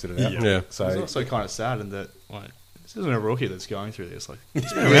that posted it out. Yeah. So It's also kind of sad in that, like, this isn't a rookie that's going through this. Like,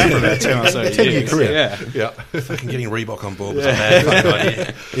 he's been around for about 10 or so 10-year years. career. Yeah. Fucking getting Reebok on board was a mad fucking idea.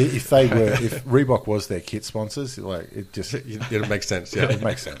 if Reebok was their kit sponsors, like It makes sense, yeah. it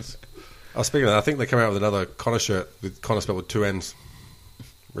makes sense. Oh, speaking of that, I think they come out with another Connor shirt with Connor spelled with two N's.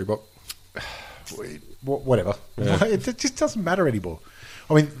 Reebok. Whatever. Yeah. It just doesn't matter anymore.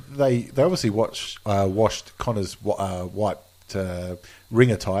 I mean, they obviously washed Connor's white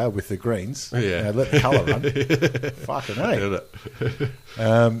ring attire with the greens. Yeah. Let the colour run. Fucking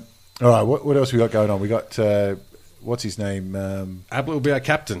A. All right, what else we got going on? We got, what's his name? Ablett will be our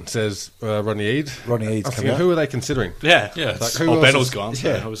captain, says Rodney Eade. Rodney Eade's I was coming thanking, out. who are they considering? Yeah. Like, who Oh, else Bennell's is- gone, so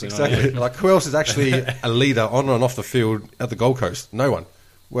Yeah, obviously not. exactly. Like, who else is actually a leader on and off the field at the Gold Coast? No one.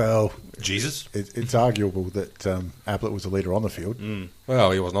 Well, Jesus. it's arguable that Ablett was a leader on the field.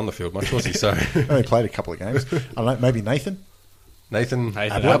 Well, he wasn't on the field much, was he? So Only played a couple of games. I don't know, maybe Nathan? Nathan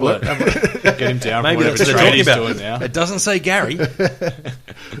Ablett. Get him down Maybe from whatever that's what they're trade talking he's about. doing now. It doesn't say Gary.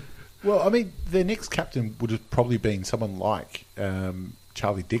 Well, I mean, their next captain would have probably been someone like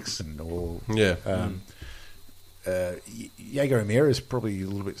Charlie Dixon or Yeah. Jaeger O'Meara is probably a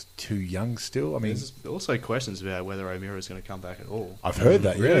little bit too young still. I mean, There's also questions about whether O'Meara is going to come back at all. I've heard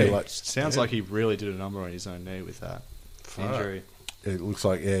that. Really? Yeah, like, Sounds like he really did a number on his own knee with that injury. it looks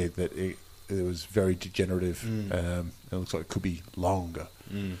like that it was very degenerative. It looks like it could be longer.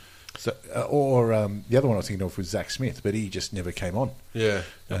 So, the other one I was thinking of was Zach Smith, but he just never came on. Yeah.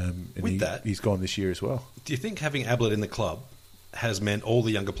 And With that- he's gone this year as well. Do you think having Ablett in the club has meant all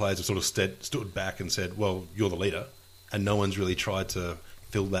the younger players have sort of stood back and said, well, you're the leader, and no one's really tried to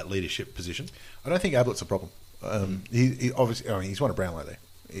fill that leadership position? I don't think Ablett's a problem. He obviously, I mean, he's won a Brownlow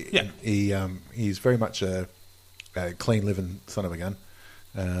there. He's very much a clean living son of a gun.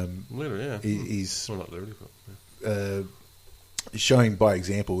 Leader, yeah. He's Well, not leader, but, showing by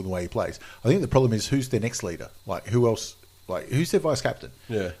example in the way he plays. I think the problem is who's their next leader? Like who else? Like who's their vice captain?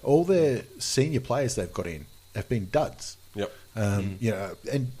 Yeah. All their senior players they've got in have been duds. Yep. You know,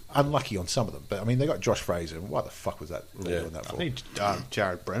 and unlucky on some of them. But I mean, they got Josh Fraser. And why the fuck was that? Yeah. Doing that I for? think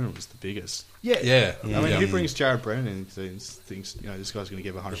Jared Brennan was the biggest. Yeah. Yeah. I mean, who brings Jared Brennan in and thinks, this guy's going to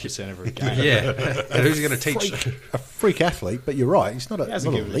give 100% every game? Yeah. And who's he going to teach? A freak athlete, but you're right. He's not a, He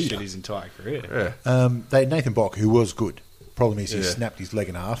hasn't not a given a shit leader. his entire career. Yeah. They had Nathan Bock, who was good. Problem is, he Yeah. snapped his leg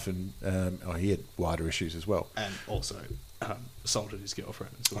in half, and he had wider issues as well. And also assaulted his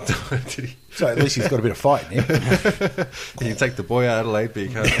girlfriend as well. Did he? So at least he's got a bit of fight in him. You take the boy out of Adelaide, but you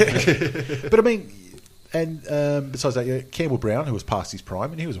can't. But I mean, and besides that, Campbell Brown, who was past his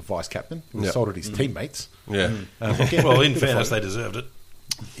prime, and he was a vice captain, who Yep. assaulted his teammates. Yeah. Well, in fairness, they deserved it,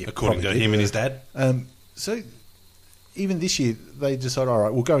 according to probably him did. and his dad. So even this year, they decided, all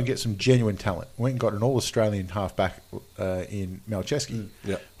right, we'll go and get some genuine talent. Went and got an All-Australian halfback in Malcheski.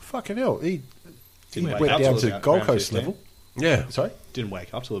 Yeah. Fucking hell, he Didn't went wait down till to about Gold round Coast 15. level. Yeah. Sorry? Didn't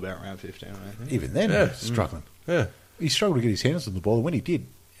wake up till about round 15, I think. Even then, Yeah. he was struggling. Yeah. He struggled to get his hands on the ball, and when he did,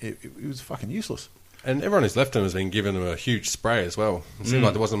 it was fucking useless. And everyone who's left him has been given him a huge spray as well. It seemed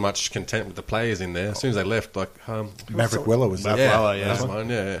like there wasn't much content with the players in there. As soon as they left, like... Maverick Weller was there. That's one,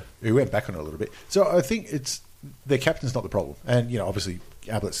 yeah. He went back on it a little bit. So I think their captain's not the problem. And, obviously,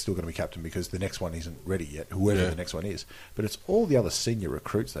 Ablett's still going to be captain because the next one isn't ready yet, whoever the next one is. But it's all the other senior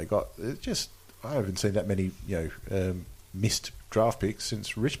recruits they got. It's just, I haven't seen that many, missed draft picks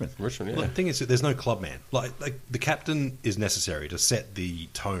since Richmond. Yeah. Well, the thing is, that there's no club man. Like the captain is necessary to set the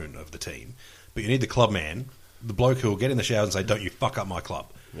tone of the team, but you need the club man, the bloke who will get in the showers and say, "Don't you fuck up my club."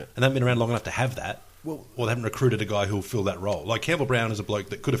 Yeah. And they haven't been around long enough to have that. Well, or they haven't recruited a guy who'll fill that role. Like Campbell Brown is a bloke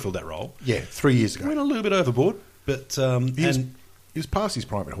that could have filled that role. Yeah, 3 years ago. Went a little bit overboard, but He was past his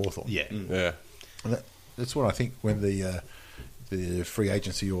prime at Hawthorn. yeah. Yeah. And that's what I think when the free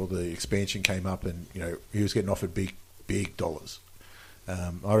agency or the expansion came up, and he was getting offered big dollars.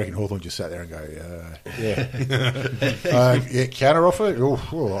 I reckon Hawthorn just sat there and go, counter offer.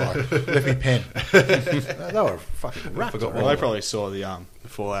 Let me pen. They were fucking wrapped. Well, they probably saw the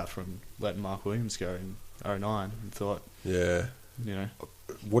fallout from letting Mark Williams go in 2009 and thought, Yeah.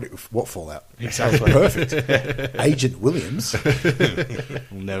 What fallout? Exactly. Perfect. Agent Williams.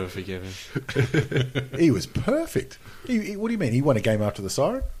 we'll never forgive him. He was perfect. What do you mean? He won a game after the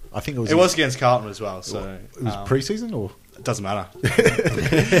siren? I think it was. It was against Carlton as well, so It was pre-season, or it doesn't matter.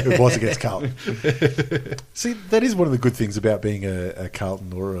 it was against Carlton. See, that is one of the good things about being a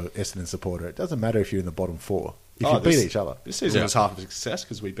Carlton or a Essendon supporter. It doesn't matter if you're in the bottom four. If you beat each other. This season was half a success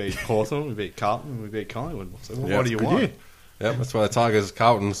because we beat Hawthorn, we beat Carlton, and we beat Collingwood. So what do you want? Yeah, that's why the Tigers,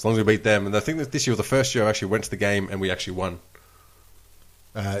 Carlton, as long as we beat them. And I think that this year was the first year I actually went to the game and we actually won.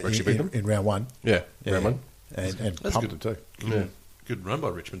 Actually beat them? In round one. Yeah, round one. And pumped them too. Yeah. Good run by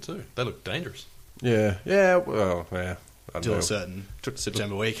Richmond too. They look dangerous. Yeah, well, yeah. I don't Till know. a certain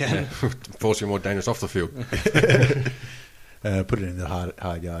September weekend. Unfortunately, more dangerous off the field. Put it in the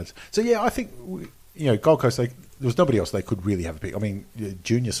hard yards. So, yeah, I think, Gold Coast, there was nobody else they could really have a pick. I mean,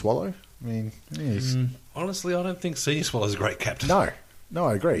 Junior Swallow, he's... Honestly, I don't think Senior Swallow's a great captain. No,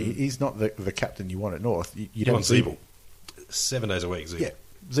 I agree. He's not the captain you want at North. You'd have want Zeeble. 7 days a week, Zeeble. Yeah,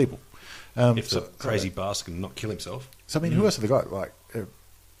 Zeeble. If the crazy bastard can not kill himself. So, I mean, who else have they got? Like,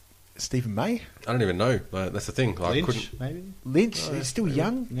 Stephen May? I don't even know. That's the thing. Like, Lynch, maybe? Lynch? He's still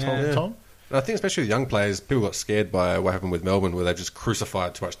young. Yeah. Tom? And I think especially with young players, people got scared by what happened with Melbourne, where they just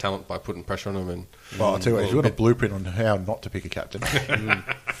crucified too much talent by putting pressure on them. And Well, I'll tell you what, if you want a blueprint on how not to pick a captain,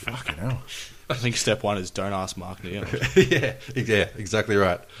 fucking hell. I think step one is don't ask Mark Neal. yeah, exactly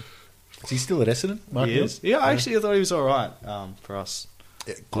right. Is he still at Essendon? Mark He Neal? is. Yeah, actually, I thought he was all right for us.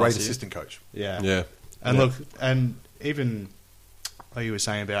 Yeah, great Last year. assistant coach. Yeah. Yeah. And Yeah. look, and even like you were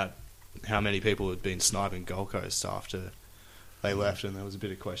saying about how many people had been sniping Gold Coast after they left, and there was a bit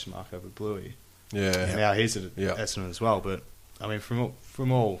of question mark over Bluey. Yeah. And now he's at Yeah. Essendon as well. But I mean,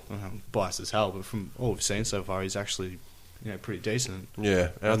 from all biased as hell, but from all we've seen so far, he's actually pretty decent. Yeah.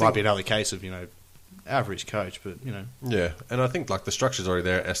 And It might be another case of average coach, but Yeah, and I think like the structure's already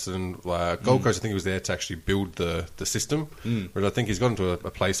there at Essendon. Gold Coast, I think he was there to actually build the system. But I think he's got into a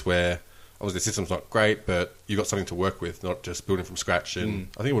place where obviously the system's not great, but you've got something to work with, not just building from scratch. And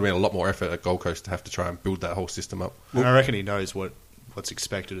I think it would have been a lot more effort at Gold Coast to have to try and build that whole system up. and I reckon he knows what's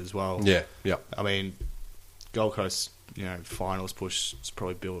expected as well. Yeah, yeah, I mean, Gold Coast, finals push is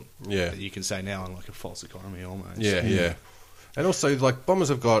probably built. Yeah. You can say now in like a false economy almost. yeah, yeah. And also, like Bombers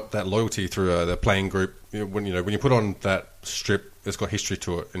have got that loyalty through their playing group. When you put on that strip, it's got history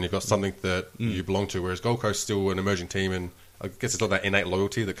to it, and you've got something that you belong to. Whereas Gold Coast is still an emerging team, and I guess it's not that innate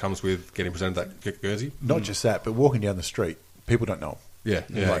loyalty that comes with getting presented that jersey. Not just that, but walking down the street, people don't know him. Yeah,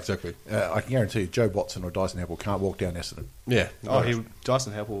 exactly. I can guarantee you, Joe Watson or Dyson Heppel can't walk down Essendon. Yeah.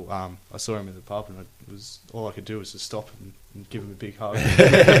 Dyson Heppel, I saw him in the pub, and all I could do was just stop and give him a big hug.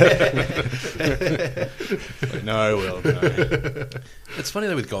 Like, no, Will, no. It's funny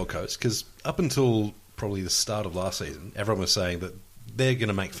though with Gold Coast because up until probably the start of last season, everyone was saying that they're going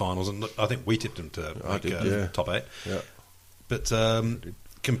to make finals, and I think we tipped them to make top 8. Yeah. But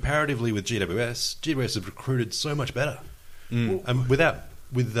comparatively with GWS have recruited so much better. And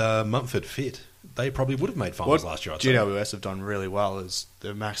with Mumford fit, they probably would have made finals last year. I'd say. GWS have done really well is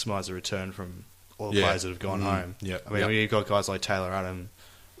they've maximised the return from all the players that have gone home. Yeah. I mean, when you've got guys like Taylor Adam,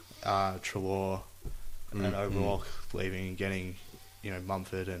 Treloar, and Overlock leaving and getting,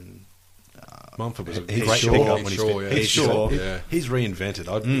 Mumford and Mumford was a He's great sure. pickup He's when sure, yeah. he's Sure. Yeah. He's reinvented.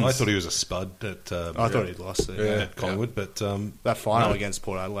 I thought he was a spud at I thought he'd lost it. yeah, Collingwood, but That final no. against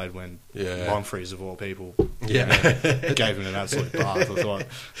Port Adelaide when Yeah. Longfreeze, of all people, Yeah. gave him an absolute bath. I thought,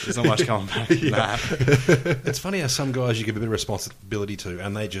 there's not much coming back from that. It's funny how some guys you give a bit of responsibility to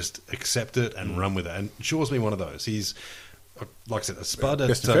and they just accept it and run with it. And Shaw's been one of those. He's, like I said, a spud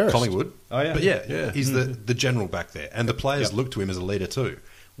Best at and fairest. Collingwood. Oh, yeah. But yeah, he's the general back there. And the players Yep. look to him as a leader too,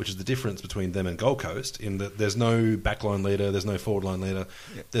 which is the difference between them and Gold Coast in that there's no backline leader, there's no forward line leader,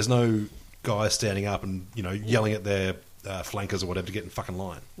 there's no guys standing up and yelling at their flankers or whatever to get in fucking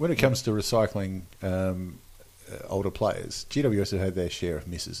line. When it comes to recycling older players, GWS have had their share of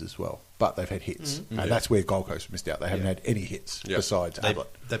misses as well, but they've had hits, and that's where Gold Coast missed out. They haven't had any hits besides They, Ablett.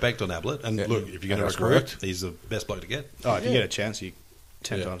 they banked on Ablett, and Yeah. look, if you're going And to that's recruit, correct. he's the best bloke to get. Oh, if you get a chance, you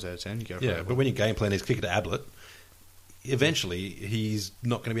 10 times out of 10, you go for Yeah, it. but when your game plan is kick it to Ablett, eventually he's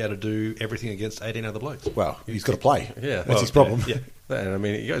not going to be able to do everything against 18 other blokes. Well, he's got to play. Yeah. That's his problem. Yeah. And I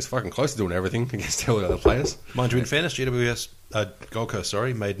mean, he goes fucking close to doing everything against all the other players. Mind you, in fairness, GWS, Gold Coast,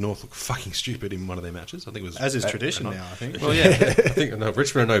 made North look fucking stupid in one of their matches. I think it was As is tradition now, I think. Well, yeah, I think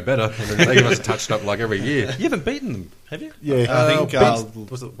Richmond are no better. I mean, they give us a touched up like every year. you haven't beaten them, have you? Yeah, I think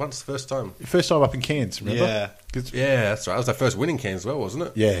Was it once the first time? first time up in Cairns, remember? Yeah. 'Cause- Yeah, that's right. That was their first winning Cairns as well, wasn't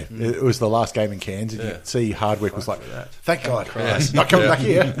it? yeah, it was the last game in Cairns, and you Yeah. could see Hardwick was like, that. "Thank God, Yes. not coming Yeah. back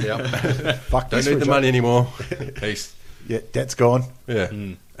here." Yeah. Fuck Don't this need for the a money job. anymore. Peace. Yeah, debt's gone. Yeah.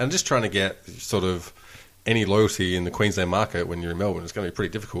 And just trying to get sort of any loyalty in the Queensland market when you're in Melbourne is going to be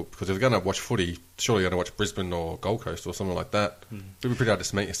pretty difficult because if you're going to watch footy, surely you're going to watch Brisbane or Gold Coast or something like that. It'd be pretty hard to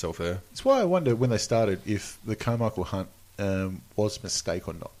cement yourself there. It's why I wonder when they started if the Carmichael Hunt was a mistake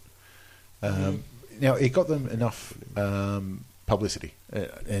or not. Now, it got them enough publicity,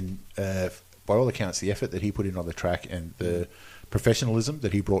 and by all accounts, the effort that he put in on the track and the professionalism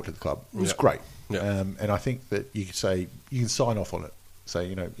that he brought to the club was Yeah. great. Yeah. And I think that you could say you can sign off on it.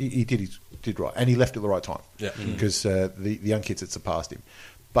 Say, he did right, and he left at the right time. Yeah. Because the young kids had surpassed him.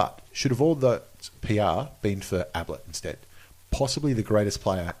 But should have all that PR been for Ablett instead? Possibly the greatest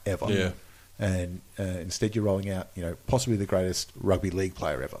player ever. Yeah. And instead you're rolling out, possibly the greatest rugby league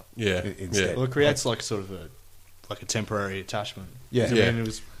player ever. Yeah. Instead. Well, it creates like sort of a temporary attachment. Yeah. I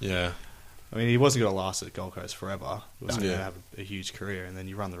Yeah. mean, he wasn't going to last at Gold Coast forever. He wasn't going to have a huge career, and then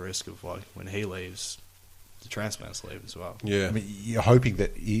you run the risk of like when he leaves, the transplants leave as well. Yeah. I mean, you're hoping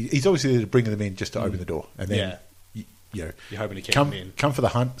that he's obviously there to bring them in just to open the door, and then You're hoping to keep come them in. come for the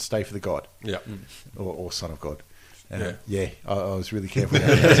hunt, stay for the God, Yeah. or son of God. Yeah. I was really careful.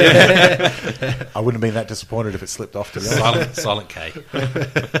 I wouldn't have been that disappointed if it slipped off. To be honest. Silent K.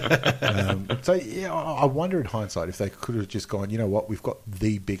 So I wonder in hindsight if they could have just gone. You know what? We've got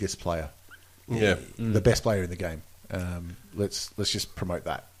the biggest player, Yeah. the best player in the game. Let's just promote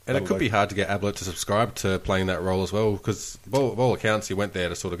that. And it could be hard to get Ablett to subscribe to playing that role as well, because by all accounts he went there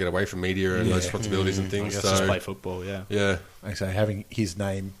to sort of get away from media and those responsibilities and I things. guess So just play football, yeah. yeah, Like I say, having his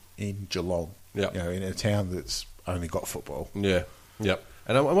name in Geelong, Yeah. in a town that's only got football. yeah, yep.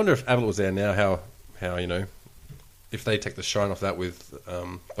 And I wonder if Ablett was there now, how if they take the shine off that with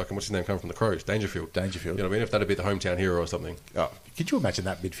like what's his name coming from the Crows, Dangerfield. You know what I mean? If that'd be the hometown hero or something. Oh, could you imagine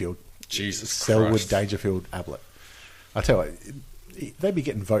that midfield? Jesus Selwood, Christ. Dangerfield, Ablett. I tell you, they'd be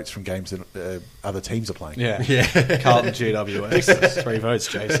getting votes from games that other teams are playing. Yeah. Carlton GWS. That's 3 votes,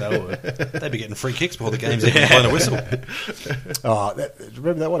 Jay Selwood. They'd be getting free kicks before the game's even blown a whistle. Oh,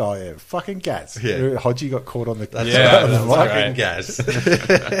 remember that one? Oh, yeah. Fucking Gaz. Yeah. Hodgie got caught on the... Yeah, on the that's mic. Fucking Gaz.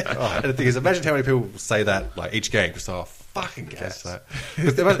 And the thing is, imagine how many people say that like each game, just fucking Gaz.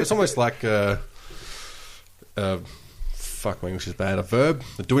 It's almost like fuck, my English is bad. A verb,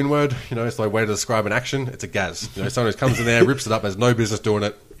 a doing word. It's like a way to describe an action. It's a Gaz. Someone who comes in there, rips it up, has no business doing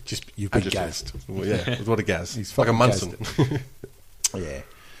it. Just, you've been Adjective. gazzed. Well, yeah, it's what a Gaz. He's like a fucking Munson. Yeah.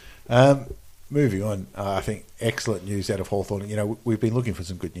 Moving on, I think excellent news out of Hawthorn. We've been looking for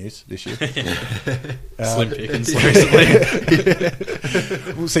some good news this year. Slim pickings recently.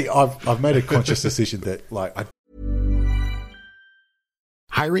 Well, see, I've made a conscious decision that,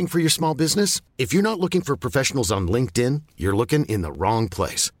 Hiring for your small business? If you're not looking for professionals on LinkedIn, you're looking in the wrong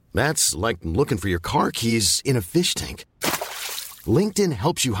place. That's like looking for your car keys in a fish tank. LinkedIn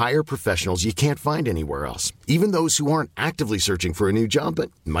helps you hire professionals you can't find anywhere else, even those who aren't actively searching for a new job but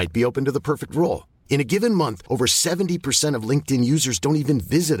might be open to the perfect role. In a given month, over 70% of LinkedIn users don't even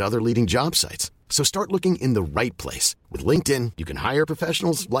visit other leading job sites. So start looking in the right place. With LinkedIn, you can hire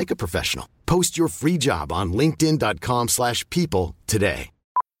professionals like a professional. Post your free job on linkedin.com/people today.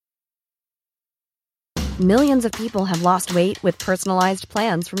 Millions of people have lost weight with personalized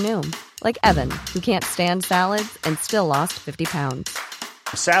plans from Noom. Like Evan, who can't stand salads and still lost 50 pounds.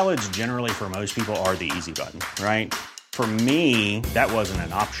 Salads generally for most people are the easy button, right? For me, that wasn't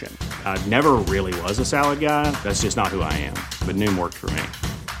an option. I never really was a salad guy. That's just not who I am. But Noom worked for me.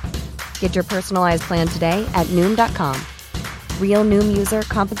 Get your personalized plan today at Noom.com. Real Noom user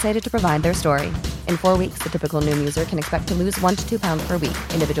compensated to provide their story. In 4 weeks, the typical Noom user can expect to lose 1 to 2 pounds per week.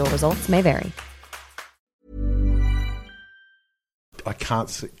 Individual results may vary. I can't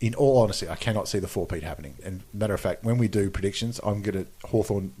see, in all honesty, I cannot see the 4-peat happening. And matter of fact, when we do predictions, I'm going to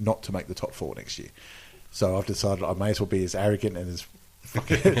Hawthorn not to make the top 4 next year. So I've decided I may as well be as arrogant and as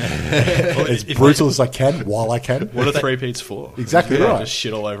as brutal as I can while I can. What are 3-peats for? Exactly right. Just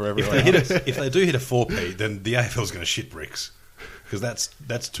shit all over everyone. If they do hit a 4-peat, then the AFL is going to shit bricks because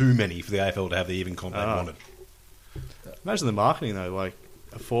that's too many for the AFL to have the even comp they wanted. Imagine the marketing though, like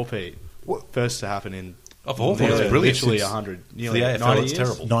a 4-peat first to happen in. For Hawthorn, it's brilliant. Literally 100. Nearly the AFL, 90 it's years?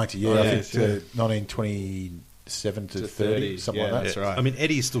 terrible. 90, yeah. I think 1927 to 30, something like that. That's right. I mean,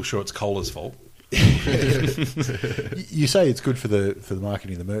 Eddie's still sure it's Kohler's fault. You say it's good for the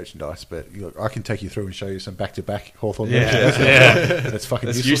marketing and the merchandise, but look, I can take you through and show you some back-to-back Hawthorn merchandise. That's fucking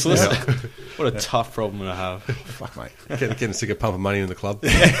useless. What a tough problem to have. Fuck, mate. Getting sick of pumping money in the club.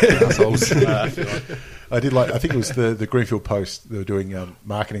 Assholes. I did I think it was the Greenfield Post. They were doing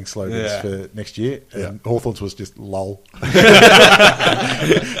marketing slogans for next year, and Hawthorn's was just lol.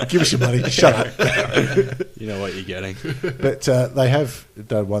 Give us your money. Shut up. You know what you're getting. But they have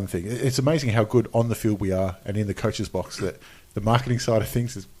done one thing. It's amazing how good on the field we are, and in the coach's box that the marketing side of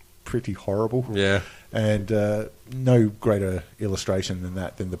things is pretty horrible. Yeah. And no greater illustration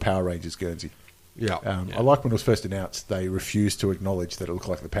than the Power Rangers Guernsey. Yeah. I like when it was first announced, they refused to acknowledge that it looked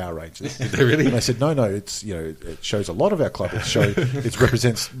like the Power Rangers. Did they really? And they said, no, it's it shows a lot of our club. It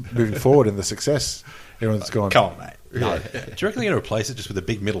represents moving forward and the success. Everyone's gone, come on, mate. No. Do you reckon they're going to replace it just with a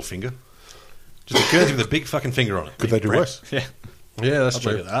big middle finger? Just a Guernsey with a big fucking finger on it. Could they do worse? Yeah. Yeah, that's I'll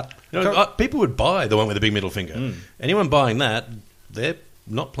true. look at that. You know, people would buy the one with the big middle finger. Anyone buying that, they're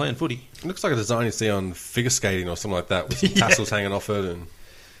not playing footy. It looks like a design you see on figure skating or something like that with some tassels hanging off it.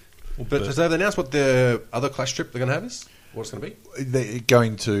 But have they announced what the other clash strip they're going to have is? What it's going to be? They're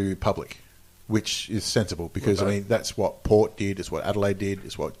going to public, which is sensible because, I mean, that's what Port did, it's what Adelaide did,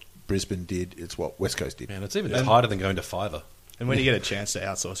 it's what Brisbane did, it's what West Coast did. Man, it's even tighter than going to Fiverr. And when you get a chance to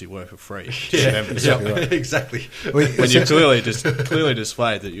outsource your work for free, Exactly. when you clearly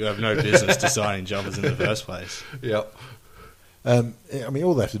displayed that you have no business designing jumpers in the first place. Yep. I mean,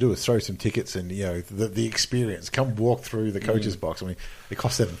 all they have to do is throw some tickets and, the experience. Come walk through the coach's box. I mean, it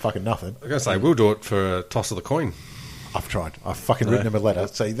costs them fucking nothing. I was going to say, we'll do it for a toss of the coin. I've tried. I've fucking written them a letter.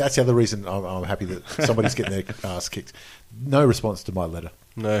 So that's the other reason I'm happy that somebody's getting their ass kicked. No response to my letter.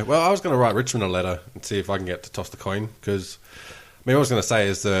 No. Well, I was going to write Richmond a letter and see if I can get to toss the coin because, what I was going to say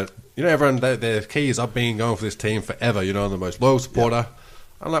is that, everyone, their key is I've been going for this team forever, I'm the most loyal supporter. Yep.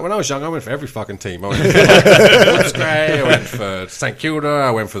 I'm like, when I was young, I went for every fucking team. I went for Footscray, I went for St Kilda,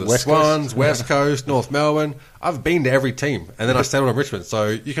 I went for the Swans, West Coast, North Melbourne. I've been to every team, and then I settled on Richmond. So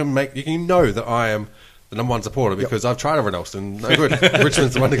you can know that I am the number one supporter because I've tried everyone else, and no good.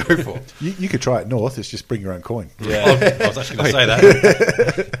 Richmond's the one to go for. You could try it north. It's just bring your own coin. Yeah, I was actually going to say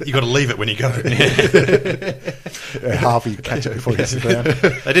that. You got to leave it when you go. Harvey catch it before it hits the ground.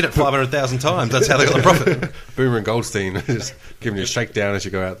 They did it 500,000 times. That's how they got the profit. Boomer and Goldstein just giving you a shakedown as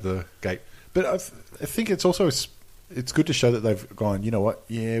you go out the gate. But I think it's also it's good to show that they've gone, you know what?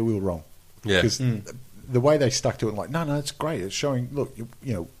 Yeah, we were wrong. Yeah. Because the way they stuck to it, like, no, it's great. It's showing, look,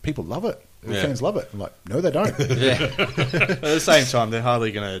 people love it. The fans love it. I'm like, no, they don't. Yeah. At the same time, they're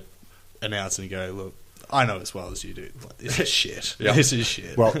hardly going to announce and go, look, I know as well as you do. Like, this is shit. Yeah. This is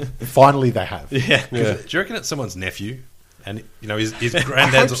shit. Well, finally they have. Yeah. Do you reckon it's someone's nephew? And, his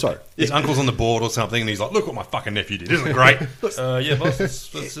granddad's, his uncle's on the board or something, and he's like, look what my fucking nephew did. Isn't it great? Yeah, boss,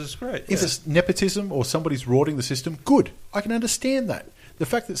 this is great. If it's nepotism or somebody's rorting the system, good. I can understand that. The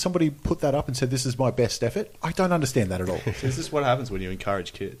fact that somebody put that up and said this is my best effort, I don't understand that at all. This is what happens when you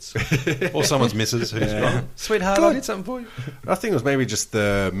encourage kids. Or someone's missus who's gone, sweetheart, I did something for you. I think it was maybe just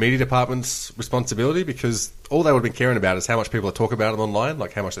the media department's responsibility because all they would have been caring about is how much people are talking about them online,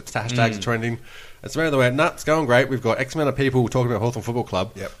 like how much the hashtags are trending. It's maybe the way, it's going great. We've got X amount of people talking about Hawthorn Football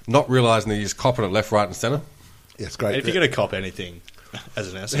Club, not realising that he's copping it left, right and centre. Yeah, it's great. And if you're going to cop anything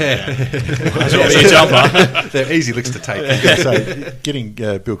as an SL, be a jumper. They're easy licks to take. So getting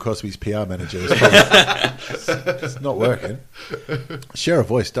Bill Cosby's PR manager is probably it's not working. Share a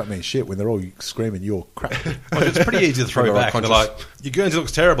voice doesn't mean shit when they're all screaming your crap. Well, it's pretty easy to throw back. They're like, your Guernsey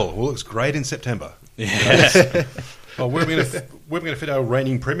looks terrible. Well, it looks great in September. Yeah. Oh, we're going to fit our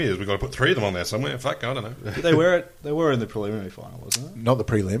reigning premiers. We've got to put 3 of them on there somewhere. Fuck, I don't know. They were in the preliminary final, wasn't it? Not the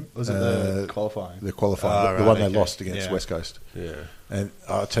prelim. Was it the qualifying? The qualifying. The one they lost against West Coast. Yeah. And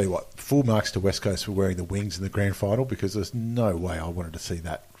I'll tell you what, full marks to West Coast for wearing the wings in the grand final, because there's no way I wanted to see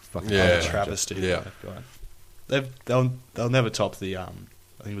that fucking travesty. Yeah. They'll never top the, I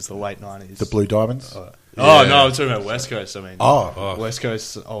think it was the late 90s. The Blue Diamonds? No, I'm talking about West Coast. I mean, West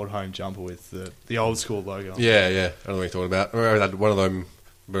Coast's old home jumper with the old school logo. Yeah. I don't know what you're talking about. I remember I had one of them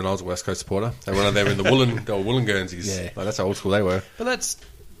when I was a West Coast supporter. They were one of them in the woolen Guernseys. Yeah. Like, that's how old school they were. But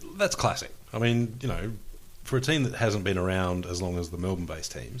that's classic. I mean, for a team that hasn't been around as long as the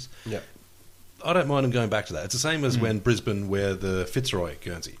Melbourne-based teams, I don't mind them going back to that. It's the same as when Brisbane wear the Fitzroy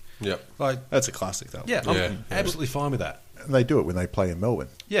Guernsey. Yep. Like, that's a classic, though. Yeah, I'm absolutely fine with that. And they do it when they play in Melbourne.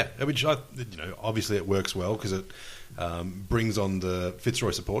 Yeah, which obviously it works well because it brings on the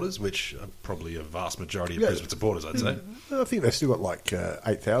Fitzroy supporters, which are probably a vast majority of Brisbane supporters, I'd say. I think they've still got like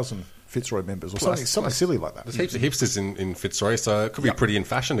 8,000 Fitzroy members or something silly like that. There's heaps of hipsters in Fitzroy, so it could be pretty in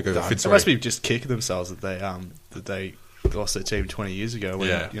fashion to go to Fitzroy. They must be just kicking themselves that they lost their team 20 years ago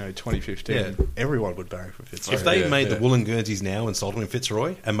when 2015 everyone would barrack for Fitzroy. If they made the woolen Guernseys now and sold them in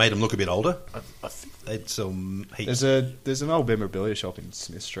Fitzroy and made them look a bit older, I think they'd sell heaps. There's an old memorabilia shop in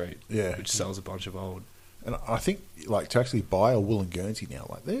Smith Street which sells a bunch of old. And I think like to actually buy a woolen Guernsey now,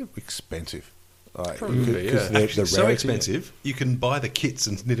 like they're expensive. Like, they're so expensive, you can buy the kits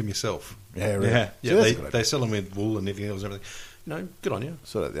and knit them yourself. Yeah, really. They sell them with wool and everything else and everything. Good on you.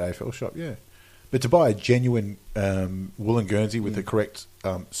 So at the AFL shop, But to buy a genuine woolen Guernsey with the correct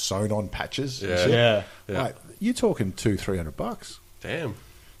sewn-on patches, like, you're talking $200-300. Damn.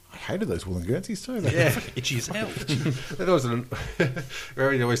 I hated those woolen Guernseys too. Itchy as hell.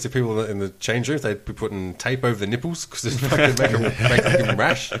 You always see people in the change rooms, they'd be putting tape over the nipples because it's fucking make them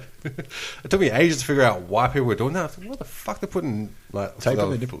rash. It took me ages to figure out why people were doing that. I thought, what the fuck, they're putting like tape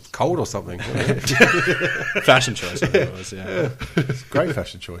on their nipples? Cold or something. Fashion choice, I think it was, It's a great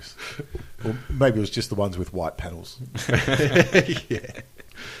fashion choice. Or maybe it was just the ones with white panels.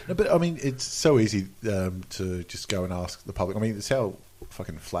 No, but I mean, it's so easy to just go and ask the public. I mean, it's how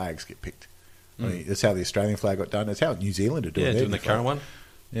fucking flags get picked. I mean, it's how the Australian flag got done. It's how New Zealand are doing the current one.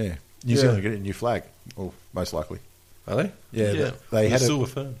 Yeah, New Zealand get a new flag, well, most likely. Are they? Yeah. They had silver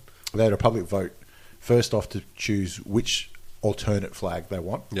fern. They had a public vote first off to choose which alternate flag they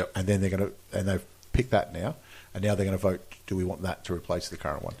want. Yep. And then they've picked that now, and now they're going to vote. Do we want that to replace the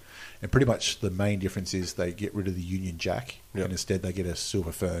current one? And pretty much the main difference is they get rid of the Union Jack, and instead they get a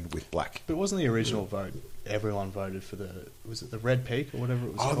silver fern with black. But wasn't the original vote, everyone voted for was it the Red Peak or whatever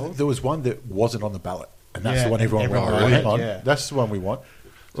it was called? There was one that wasn't on the ballot, and that's the one everyone went, hang on, that's the one we want.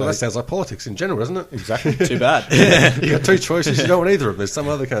 Well, that sounds like politics in general, doesn't it? Exactly. Too bad. You got two choices. You don't want either of them. There's some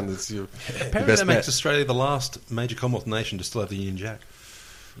other kind that's your Apparently that makes Australia the last major Commonwealth nation to still have the Union Jack.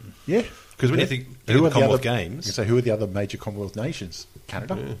 Yeah. Because when you think of the Commonwealth Games... You say, who are the other major Commonwealth nations?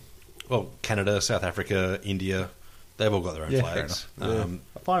 Canada? Yeah. Well, Canada, South Africa, India, they've all got their own flags. I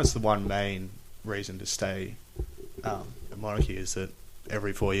find it's the one main reason to stay a monarchy is that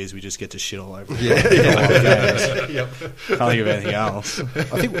every 4 years we just get to shit all over. Can't think of anything else.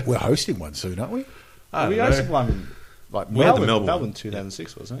 I think we're hosting one soon, aren't we? We hosted one like Melbourne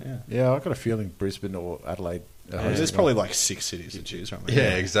 2006, wasn't it? Yeah, I've got a feeling Brisbane or Adelaide. There's probably like 6 cities to choose from.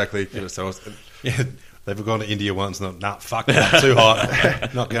 Yeah, exactly. They've gone to India once and fuck that, too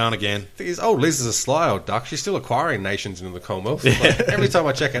hot. Not going again. The thing is, old Liz is a sly old duck. She's still acquiring nations into the Commonwealth. Like, every time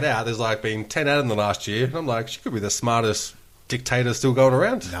I check it out, there's like been 10 out in the last year. And I'm like, she could be the smartest dictator still going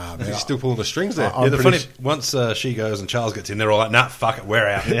around. Nah, man, she's still pulling the strings there. Once she goes and Charles gets in, they're all like, nah, fuck it, we're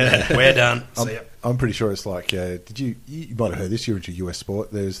out. We're done. I'm pretty sure it's like, you might have heard this, you're into US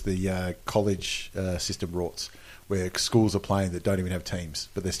sport. There's the college system rorts, where schools are playing that don't even have teams,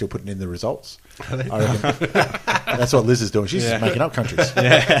 but they're still putting in the results. I reckon that's what Liz is doing. She's just making up countries.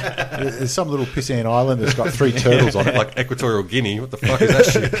 There's some little pissant island that's got 3 turtles on it. Like Equatorial Guinea. What the fuck is that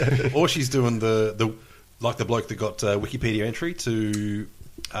shit? Or she's doing the bloke that got Wikipedia entry to,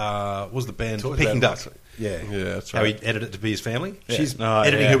 what was the band? Peking Duck. Yeah, that's right. How he edited it to be his family. Yeah. She's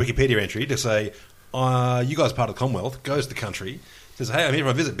editing her Wikipedia entry to say, you guys are part of the Commonwealth, goes to the country, says, hey, I'm here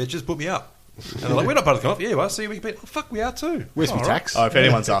for a visit, bitches, put me up. And they're like, we're not part of the Commonwealth. Yeah, you are. So we can be. Oh, fuck, we are too. Where's my tax? If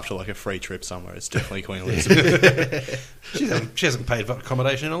anyone's after like a free trip somewhere, it's definitely Queen Elizabeth. She hasn't paid for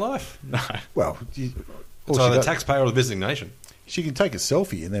accommodation in her life. No. Well, it's either the taxpayer or the visiting nation. She can take a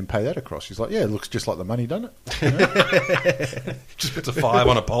selfie and then pay that across. She's like, yeah, it looks just like the money, doesn't it? Just puts a 5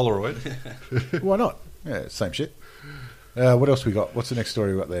 on a Polaroid. Why not? Yeah, same shit. What else we got? What's the next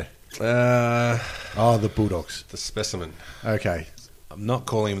story we got there? The Bulldogs. The specimen. Okay. I'm not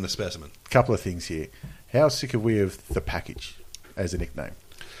calling him the specimen. Couple of things here. How sick are we of the package as a nickname?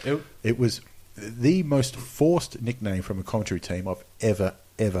 It was the most forced nickname from a commentary team I've ever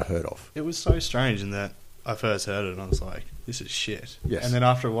heard of. It was so strange in that I first heard it and I was like, this is shit. Yes. And then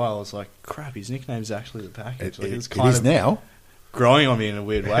after a while I was like, crap, his nickname's actually the package. It is of now. growing on me in a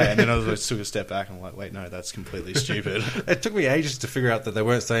weird way. And then I just took a step back and I'm like, wait, no, that's completely stupid. It took me ages to figure out that they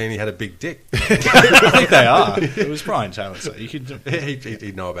weren't saying he had a big dick. I think they are. It was Brian Taylor, so you could...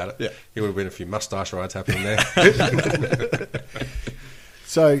 He'd know about it. Yeah. He would have been a few moustache rides happening there.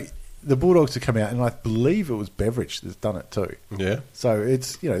 So the Bulldogs have come out, and I believe it was Beveridge that's done it too. Yeah. So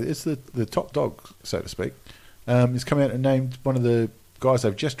it's it's the top dog, so to speak. He's come out and named one of the guys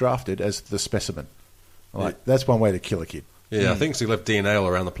they've just drafted as the specimen. Like that's one way to kill a kid. Yeah, I think so. He left DNA all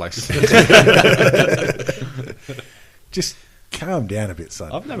around the place. Just calm down a bit,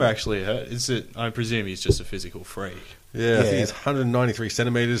 son. I've never actually heard... I presume he's just a physical freak. Yeah, I think he's 193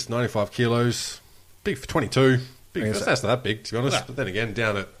 centimetres, 95 kilos, big for 22. Big, that's not that big, to be honest. No. But then again,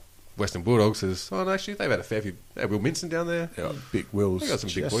 down at Western Bulldogs, actually, they've had a fair few. Will Minson down there. Yeah, big Will's. They got some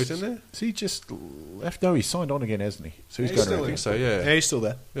big boys in there. So he just left? No, he signed on again, hasn't he? So he's Yeah, going still, around. I think so, yeah. Yeah, he's still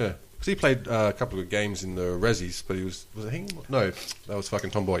there. Yeah. Because he played a couple of games in the Rezzies, but he was it him? No, that was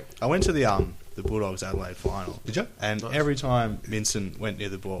fucking Tom Boyd. I went to the Bulldogs Adelaide final. Did you? And every time Minson went near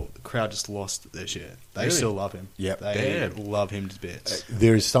the ball, the crowd just lost their shit. They Really? still love him. Yep. They Damn. love him to bits.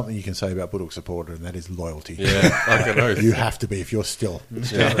 There is something you can say about Bulldog supporter, and that is loyalty. Yeah, I can know. You have to be if you're still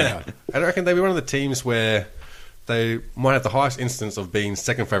around. I reckon they'd be one of the teams where they might have the highest instance of being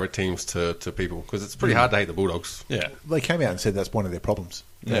second favourite teams to people, because it's pretty hard to hate the Bulldogs. Yeah. They came out and said that's one of their problems.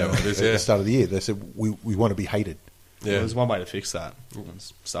 Yeah, well, it is, at yeah. the start of the year, they said we want to be hated, Well, Yeah, there's one way to fix that.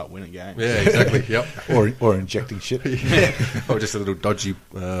 Start winning games. yeah, exactly. Yep. or injecting shit. Or just a little dodgy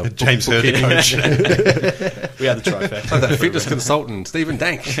James Hurley coach. We had the trifecta. Like that fitness consultant, Stephen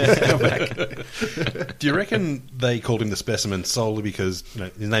Dank. Come back. Do you reckon they called him the specimen solely because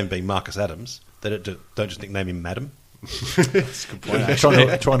his name being Marcus Adams? They don't just nickname him Madam? That's a good point,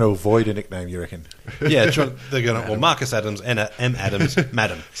 actually. trying to avoid a nickname, you reckon? Yeah, they're going to, well, Marcus Adams and M. Adams,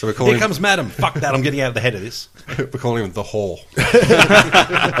 Madam. So we're calling Here him- comes Madam. Fuck that, I'm getting out of the head of this. We're calling him the Hall.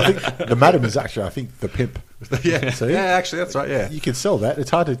 I think the madam is actually, I think, the pimp. Yeah, So, yeah, actually, that's right. Yeah, You can sell that.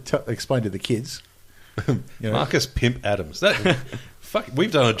 It's hard to explain to the kids. Marcus Pimp Adams. Fuck,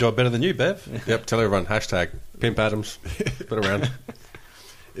 we've done a job better than you, Bev. yep. Tell everyone #Pimp Adams. Been around.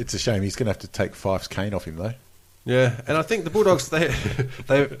 It's a shame. He's going to have to take Fife's cane off him, though. Yeah, and I think the Bulldogs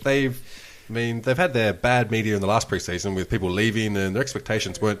they've had their bad media in the last preseason with people leaving, and their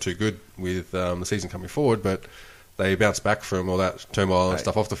expectations weren't too good with the season coming forward, but they bounced back from all that turmoil and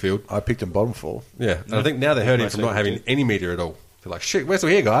stuff off the field. I picked him bottom 4. Yeah, and I think now they're hurting from not having any media at all. They're like, shit, we're still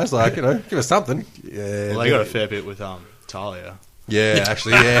here, guys. Like, give us something. Yeah, Well, they got a fair bit with Talia. Yeah,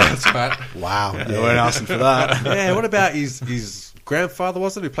 actually, yeah, that's right. wow. They weren't asking for that. Yeah, what about his grandfather,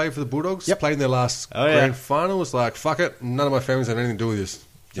 was it, who played for the Bulldogs? Yep. Played in their last Oh, yeah. grand final. Was like, fuck it, none of my family's have anything to do with this.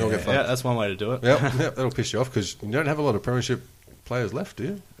 You don't get Yeah, fucked. that's one way to do it. Yep, that'll piss you off because you don't have a lot of premiership players left, do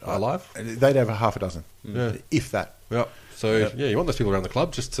you? Alive? They'd have a half a dozen, Yeah. if that. Yep. So, yeah, you want those people around the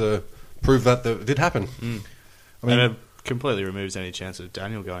club just to prove that it did happen. I mean, And it completely removes any chance of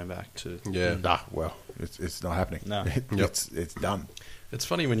Daniel going back to... Yeah. Nah, well, it's not happening. No. It's done. It's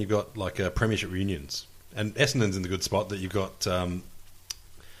funny when you've got like premiership reunions, and Essendon's in the good spot that you've got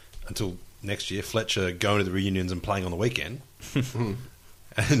until next year Fletcher going to the reunions and playing on the weekend.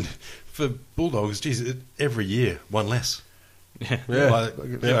 And for Bulldogs, geez, every year one less. Yeah. Like,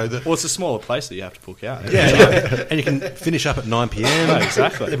 Well, it's a smaller place that you have to book out. yeah, and you can finish up at 9 p.m. No,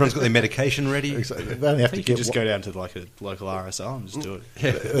 exactly. Everyone's got their medication ready. Exactly. They only have I to think you get just one- go down to like a local RSL and just do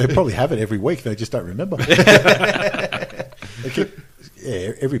it. They probably have it every week. They just don't remember. They keep,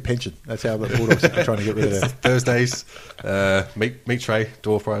 every pension. That's how the Bulldogs are trying to get rid of it. Thursdays, meat tray,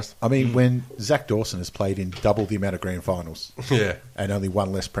 door price. I mean, when Zach Dawson has played in double the amount of grand finals Yeah. and only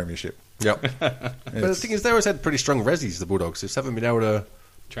one less premiership. Yep. But the thing is, they always had pretty strong resis, the Bulldogs. They just haven't been able to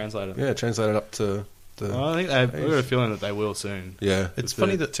Translator. translate it up to the... Well, I think I've got a feeling that they will soon. Yeah. It's With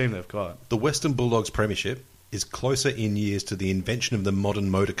funny the that team they've got. the Western Bulldogs premiership is closer in years to the invention of the modern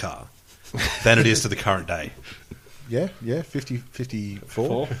motor car than it is to the current day. Yeah, 50,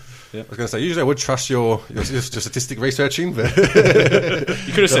 54. I was going to say, usually I would trust your statistic researching, but... You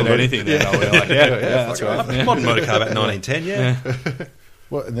could have said anything there. Though. We're like, yeah, that's right. Modern motor car about 1910, yeah.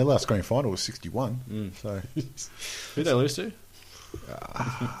 Well, and their last grand final was 61. So, Who'd they lose to?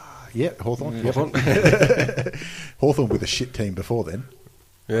 yeah, Hawthorn. Hawthorn. Hawthorn with a shit team before then.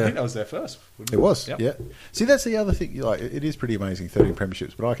 I Yeah. think that was their first. It was, Yep. yeah. See, that's the other thing. Like, it is pretty amazing, 13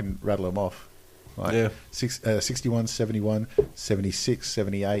 premierships, but I can rattle them off. Like, Yeah. 61, 71, 76,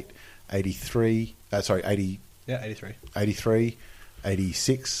 78, 83, 80, Yeah, 83. 83,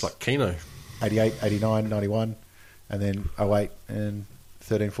 86, It's like Keno. 88, 89, 91, and then 08 and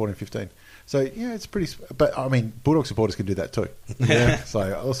 13, 14, 15. So, yeah, it's pretty... But, I mean, Bulldog supporters can do that too. Yeah. So,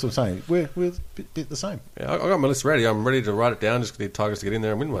 that's what I'm saying. We're a bit the same. Yeah, I got my list ready. I'm ready to write it down. Just need Tigers to get in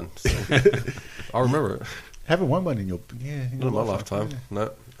there and win one. So I'll remember it. Haven't won one in your... Yeah, Not in my lifetime. Yeah.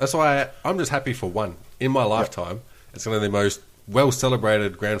 No. That's why I'm just happy for one. In my lifetime, it's going to be the most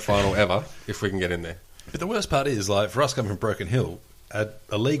well-celebrated grand final ever if we can get in there. But the worst part is, like, for us coming from Broken Hill,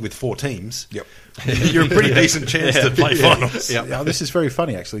 a league with 4 teams, Yep. you're a pretty decent chance to play finals. Yep. Now, this is very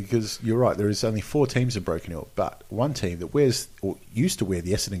funny, actually, because you're right. There is only 4 teams in Broken Hill, but one team that wears or used to wear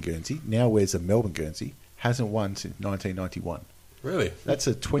the Essendon Guernsey, now wears a Melbourne Guernsey, hasn't won since 1991. Really? That's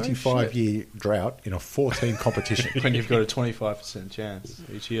a 25-year drought in a 4-team competition. When you've got a 25% chance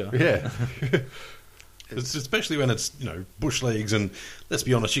each year. Yeah. It's especially when it's, bush leagues, and let's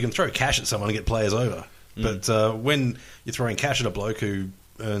be honest, you can throw cash at someone and get players over. But when you're throwing cash at a bloke who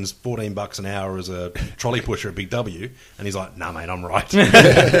earns $14 an hour as a trolley pusher at Big W, and he's like, "Nah, mate, I'm right."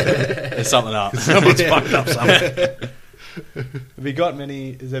 There's something up. Someone's fucked up somewhere. Have you got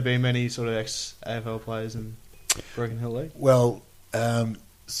many? Has there been many sort of ex-AFL players in Broken Hill League? Well,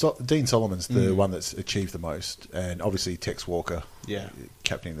 Dean Solomon's the one that's achieved the most, and obviously Tex Walker,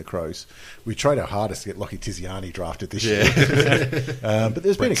 captaining the Crows. We tried our hardest to get Lockie Tiziani drafted this year, but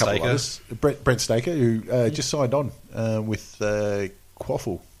there's been a couple of others. Brent Staker, who just signed on with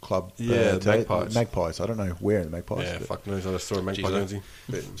Quaffle Club, the Magpies. I don't know where in the Magpies. Yeah, fuck knows. I just saw a Magpie Guernsey.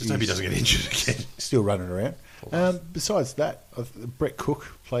 Just hope he doesn't get injured again. Still running around. Besides that, Brett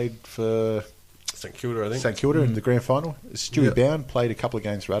Cook played for St Kilda, I think. St Kilda in the grand final. Stewie Bound played a couple of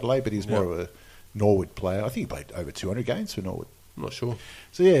games for Adelaide, but he was more of a Norwood player. I think he played over 200 games for Norwood. I'm not sure.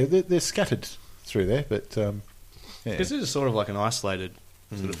 So, yeah, they're scattered through there, but... Because this is sort of like an isolated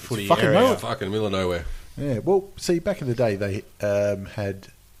sort of footy fucking area. nowhere. Fucking middle of nowhere. Yeah, well, see, back in the day, they had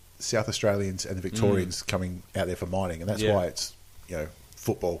South Australians and the Victorians coming out there for mining, and that's why it's,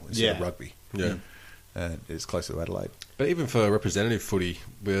 football instead of rugby. Yeah. And it's closer to Adelaide. But even for representative footy,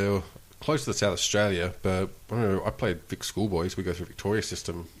 we're close to the South Australia, but I don't know, I played Vic Schoolboys. We go through Victoria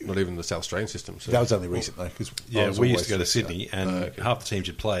system, not even the South Australian system. So. That was only recent, though. Cause we used to go to Sydney, and half the teams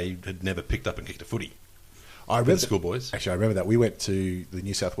you'd play had never picked up and kicked a footy. I remember Schoolboys. Actually, I remember that. We went to the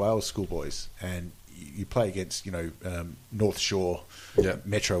New South Wales Schoolboys, and you play against, North Shore,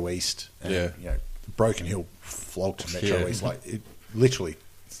 Metro East, and, Broken Hill flogged Metro East. Like, literally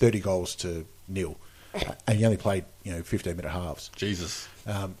 30 goals to 0. And you only played, 15-minute halves. Jesus.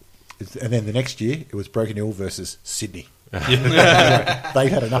 And then the next year, it was Broken Hill versus Sydney. They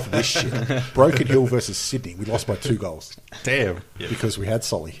had enough of this shit. Broken Hill versus Sydney. We lost by 2 goals. Damn. Because we had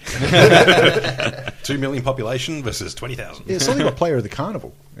Solly. 2 million population versus 20,000. Yeah, Solly got player of the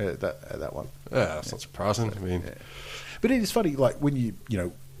carnival at that one. That's not surprising. I mean, but it is funny, like when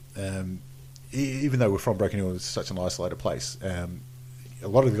even though we're from Broken Hill, it's such an isolated place. A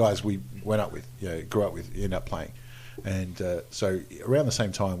lot of the guys we went up with, grew up with, end up playing. And so around the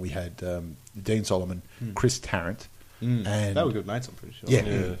same time, we had Dean Solomon, Chris Tarrant, and they were good mates, I'm pretty sure.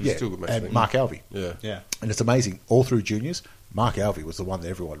 Yeah, still good mates, and Mark Alvey. Yeah. And it's amazing. All through juniors, Mark Alvey was the one that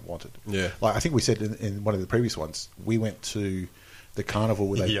everyone wanted. Yeah. Like I think we said in one of the previous ones, we went to the carnival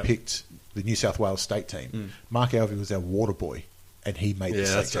where they picked the New South Wales state team. Mark Alvey was our water boy, and he made the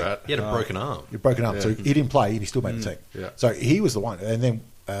state team. Right. He had a broken arm. He broken arm, so he didn't play, and he still made the team. Yeah. So he was the one. And then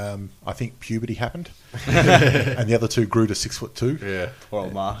I think puberty happened, and the other 2 grew to 6'2". Yeah. Poor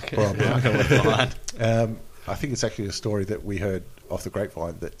old Mark. I think it's actually a story that we heard off the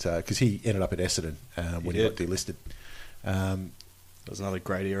grapevine that because he ended up at Essendon when he got delisted. That was another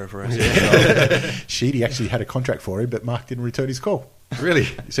great era for us. Sheedy actually had a contract for him, but Mark didn't return his call. Really?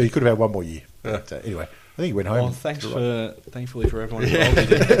 So he could have had 1 more year. But, anyway, I think he went home. Well, thankfully for everyone involved, he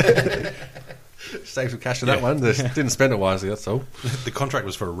did. Saved some cash for that one. Just didn't spend it wisely, that's all. The contract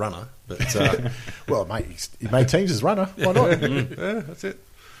was for a runner, but well, mate, he made teams as runner. Why not? Yeah, that's it.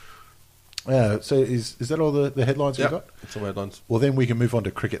 So is that all the headlines we've got? That's all the headlines. Well, then we can move on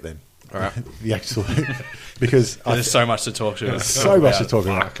to cricket then. All right. The actual because there's so much to talk to. There's so much to talk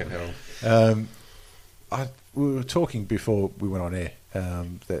about. Fucking hell. We were talking before we went on air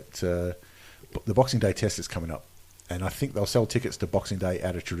that the Boxing Day test is coming up, and I think they'll sell tickets to Boxing Day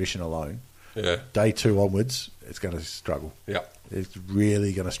at a tradition alone. Yeah. Day 2 onwards, it's going to struggle. Yeah. It's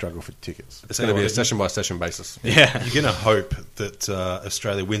really going to struggle for tickets. It's going to be a session-by-session basis. Yeah. You're going to hope that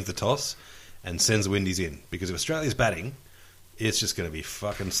Australia wins the toss and sends the Windies in. Because if Australia's batting, it's just going to be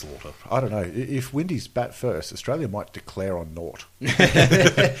fucking slaughter. I don't know. If Windies bat first, Australia might declare on naught.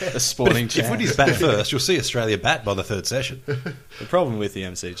 A sporting If Windies bat first, you'll see Australia bat by the third session. The problem with the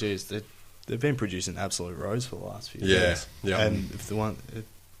MCG is that they've been producing absolute rows for the last few years. Yeah. And if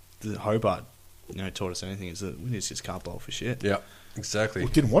the Hobart, taught us anything, is that Windies just can't bowl for shit. Yeah, exactly.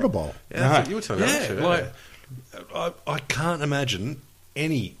 Well, didn't want to bowl. Yeah, you were telling me that, I can't imagine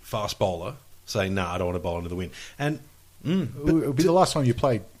any fast bowler saying, "No, I don't want to bowl into the wind." And It'll be the last time you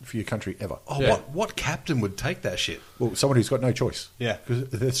played for your country ever. what captain would take that shit? Well, someone who's got no choice. Yeah. Because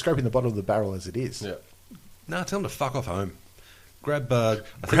they're scraping the bottom of the barrel as it is. Yeah. No, tell them to fuck off home. Grab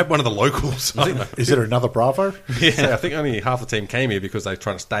one of the locals. Is it another Bravo? Yeah, I think only half the team came here because they're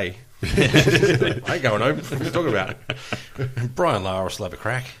trying to stay. I ain't going home. What are you talking about? Brian Lara will still have a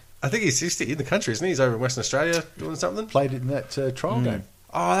crack. I think he's in the country, isn't he? He's over in Western Australia doing something. Played in that trial game.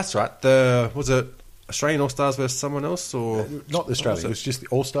 Oh, that's right. Was it Australian All-Stars versus someone else? Or Not the Australia. It was just the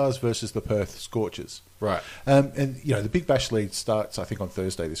All-Stars versus the Perth Scorchers. Right. And, the Big Bash League starts, I think, on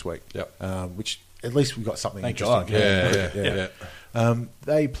Thursday this week. Yep. Which, at least we've got something Thank interesting. God. Yeah.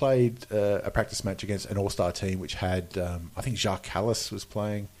 They played a practice match against an All-Star team which had, I think Jacques Callis was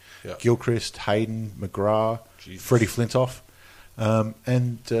playing, Gilchrist, Hayden, McGrath, Freddie Flintoff.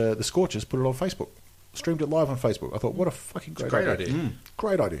 And the Scorchers put it on Facebook. Streamed it live on Facebook. I thought, what a fucking great idea.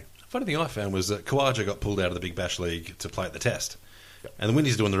 Great idea. Funny thing I found was that Khawaja got pulled out of the Big Bash League to play at the Test. And the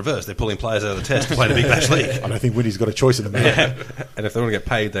Windies are doing the reverse. They're pulling players out of the Test to play the Big Bash League. I don't think Windies got a choice in the matter. And if they want to get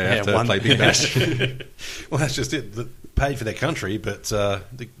paid, they have to play Big Bash. Well, that's just it. Paid for their country, but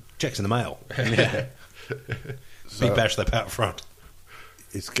the check's in the mail. Big Bash, they pay up front.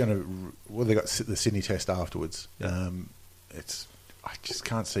 It's going to... Well, they got the Sydney Test afterwards. I just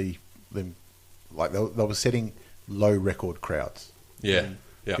can't see them... Like, they were setting low record crowds. Yeah.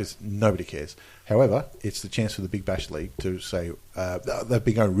 Because nobody cares. However, it's the chance for the Big Bash League to say... they've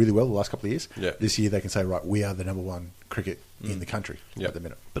been going really well the last couple of years. Yeah. This year they can say, right, we are the number one cricket in the country at the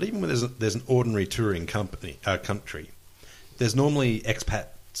minute. But even when there's an ordinary touring country, there's normally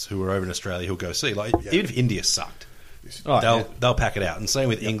expats who are over in Australia who'll go see. Like, even if India sucked, they'll pack it out. And same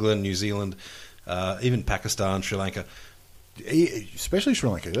with England, New Zealand, even Pakistan, Sri Lanka. Especially Sri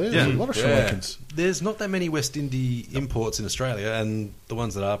Lanka. There's a lot of Sri Lankans. There's not that many West Indie imports in Australia, and the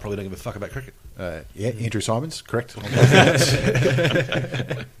ones that are probably don't give a fuck about cricket. Andrew Simons, correct.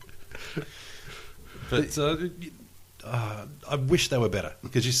 But I wish they were better,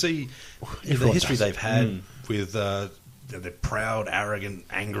 because you see the history they've had with the proud, arrogant,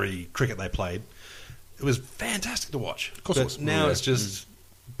 angry cricket they played. It was fantastic to watch. Of course, but now it's just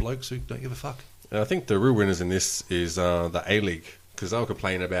blokes who don't give a fuck. And I think the real winners in this is the A-League, because they were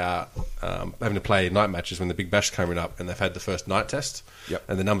complaining about having to play night matches when the Big Bash coming up, and they've had the first night test,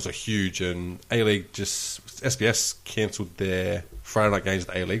 and the numbers are huge, and A-League SBS cancelled their Friday night games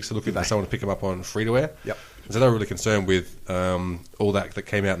at the A-League, so looking for someone to pick them up on free-to-air. Yep. So they were really concerned with all that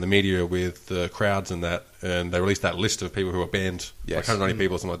came out in the media with the crowds and that, and they released that list of people who were banned, like 190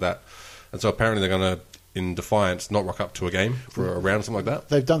 people or something like that. And so apparently they're going to, in defiance, not rock up to a game for a round or something like that.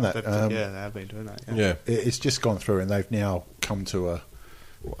 They've done that. They have been doing that. Yeah. It's just gone through, and they've now come to a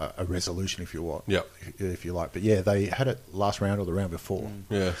resolution, if you want. If you like. But yeah, they had it last round or the round before.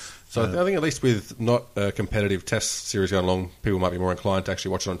 Yeah. So I think at least with not a competitive test series going along, people might be more inclined to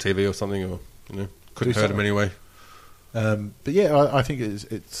actually watch it on TV or something, or couldn't hurt them anyway. But yeah, I think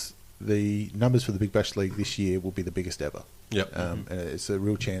it's the numbers for the Big Bash League this year will be the biggest ever. Yep. And it's a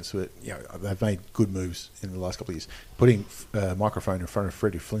real chance that they've made good moves in the last couple of years. Putting a microphone in front of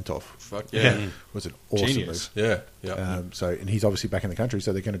Freddie Flintoff, was an awesome move. Yeah. And he's obviously back in the country,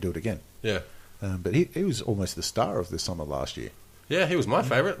 so they're going to do it again. Yeah. But he was almost the star of the summer last year. Yeah, he was my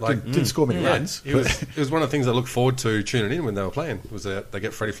favourite. Like, didn't score many runs. It was one of the things I looked forward to tuning in when they were playing. Was that they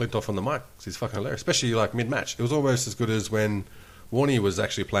get Freddie Flintoff on the mic, because he's fucking hilarious, especially like mid-match. It was almost as good as when Warney was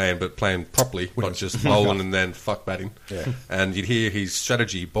actually playing, but playing properly, not just bowling and then fuck batting. Yeah. And you'd hear his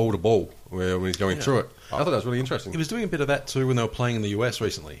strategy ball to ball when he's going through it. I thought that was really interesting. He was doing a bit of that too when they were playing in the US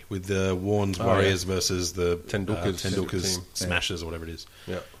recently, with the Warnes Warriors versus the Tendulkars Smashers or whatever it is.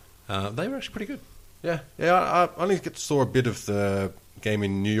 Yeah. They were actually pretty good. Yeah. I only saw a bit of the game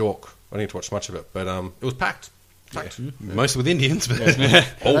in New York. I didn't get to watch much of it, but it was packed. Mostly with Indians, but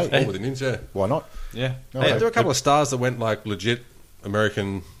all with Indians, yeah. Why not? Yeah. There were a couple of stars that went like legit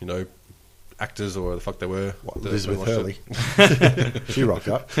American, actors or the fuck they were. Elizabeth Hurley. She rocked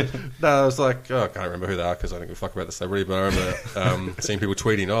up. No, I was like, I can't remember who they are because I don't give a fuck about the celebrity, but I remember seeing people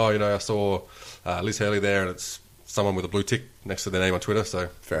tweeting, I saw Liz Hurley there, and it's someone with a blue tick next to their name on Twitter, so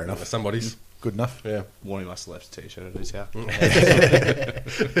fair enough. Somebody's. good enough. Yeah. Warnie must have left a T-shirt at his house.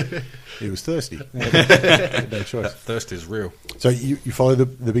 He was thirsty. No choice. That thirst is real. So you follow the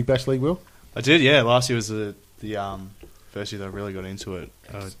Big Bash League, Will? I did, yeah. Last year was the first year that I really got into it.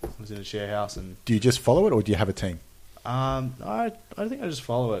 I was in a share house, and Do you just follow it, or do you have a team? I think I just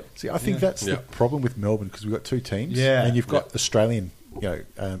follow it. See, I think that's the problem with Melbourne, because we've got two teams, Yeah. and you've got Australian,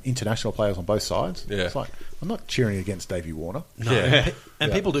 international players on both sides. Yeah. It's like, I'm not cheering against Davey Warner. No. Yeah.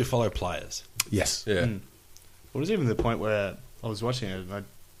 And people do follow players. Yes. Yeah. Well, it was even the point where I was watching it and I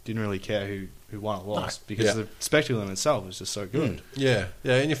didn't really care who won or lost because the spectacle in itself was just so good. Yeah.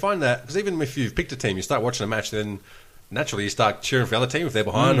 Yeah. And you find that, because even if you've picked a team, you start watching a match, then naturally you start cheering for the other team if they're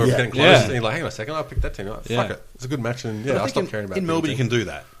behind or if Yeah. they're getting close. Yeah. And you're like, hang on a second, I'll pick that team. You're like, fuck it. It's a good match. And But I'll I stop think caring about in Melbourne you can do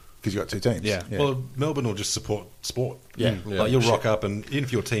that. Because you've got two teams. Yeah. Well, Melbourne will just support sport. Yeah. Like you'll rock up, and even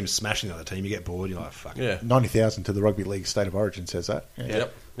if your team's smashing the other team, you get bored. You're like, fuck. Yeah. 90,000 to the Rugby League State of Origin says that. Yeah.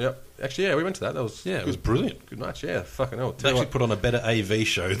 Yep. Actually, yeah, we went to that. That was Yeah, it was brilliant. Good match. Yeah. Fucking hell. They actually put on a better AV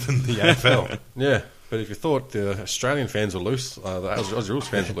show than the AFL. Yeah. But if you thought the Australian fans were loose, the Aussie Rules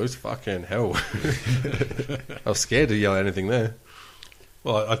fans were loose, fucking hell. I was scared to yell anything there.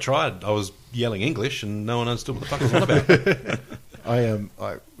 Well, I tried. I was yelling English, and no one understood what the fuck I was on about.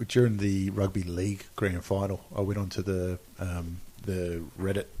 I during the Rugby League Grand Final, I went onto the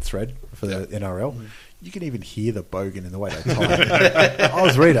Reddit thread for the NRL. You can even hear the bogan in the way they type. I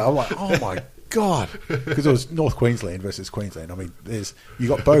was reading it. I'm like, oh my God, because it was North Queensland versus Queensland. I mean, you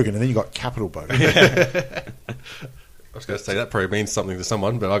got bogan and then you got capital bogan. I was going to say that probably means something to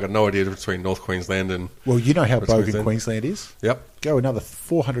someone, but I got no idea between North Queensland and. Well, you know how What's bogan Queensland is. Yep. Go another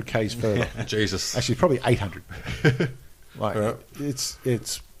 400 k's further. Jesus. Actually, probably 800. Like Right. it's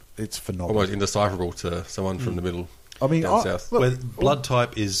phenomenal. Almost indecipherable to someone from the middle. I mean, down south. look, Where blood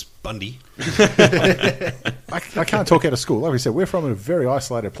type is Bundy. I can't talk out of school. Like we said, we're from a very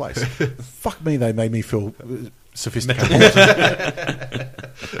isolated place. Fuck me, they made me feel sophisticated.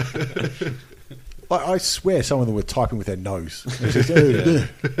 Like, I swear some of them were typing with their nose. It's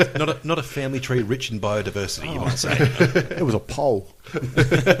just, Not a family tree rich in biodiversity, you might say. it was a pole.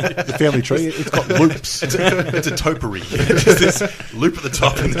 The family tree, it's got loops. It's a topiary. Just this loop at the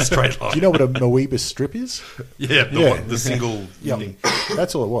top in the straight line. Do you know what a Moebius strip is? Yeah, the single Yeah, thing.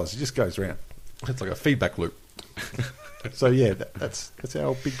 that's all it was. It just goes round. It's like a feedback loop. So yeah, that's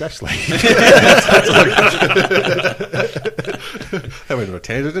our Big Bash League. That went on a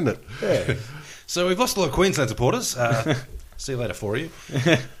tangent, didn't it? Yeah. So we've lost a lot of Queensland supporters. See you later for you.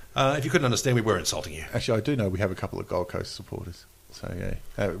 If you couldn't understand, we were insulting you. Actually, I do know we have a couple of Gold Coast supporters. So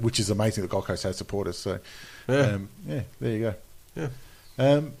yeah, which is amazing that Gold Coast has supporters. So Yeah. there you go.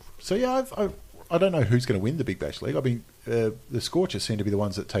 Yeah. So yeah, I don't know who's going to win the Big Bash League. I mean, the Scorchers seem to be the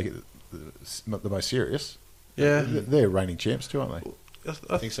ones that take it the most serious. Yeah. They're reigning champs too, aren't they?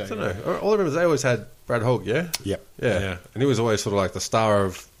 I think so, I don't know. All I remember is they always had Brad Hogg, yeah? Yep. Yeah. And he was always sort of like the star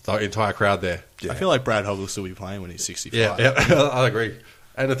of the entire crowd there. I feel like Brad Hogg will still be playing when he's 65. Yeah, I agree.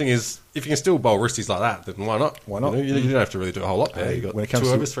 And the thing is, if you can still bowl wristies like that, then why not? Why not? You don't have to really do a whole lot there. Hey, You got when it comes 2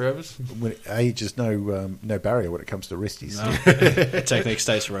 to- overs, 3 overs. When age is no barrier when it comes to wristies. The technique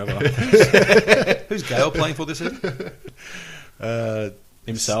stays forever. Who's Gale playing for this season?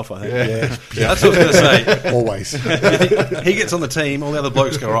 Himself, I think. Yeah, That's what I was going to say. always. He gets on the team, all the other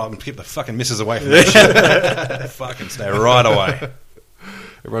blokes go, right, and keep the fucking misses away from this shit. Fucking stay right away.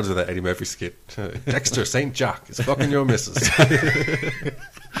 It runs with that Eddie Murphy skit. Dexter St. Jack is fucking your missus.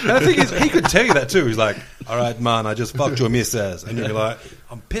 And the thing is, he could tell you that too. He's like, all right, man, I just fucked your missus. And you'll be like,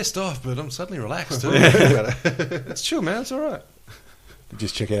 I'm pissed off, but I'm suddenly relaxed too. It's chill, man. It's all right.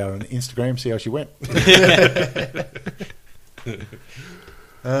 Just check it out on Instagram, see how she went.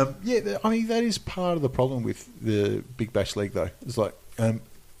 Yeah, I mean, that is part of the problem with the Big Bash League, though. It's like,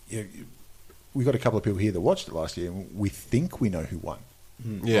 we got a couple of people here that watched it last year, and we think we know who won.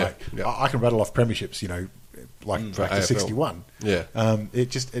 Yeah. Like, Yeah. I can rattle off premierships, like back to AFL. 61. Yeah.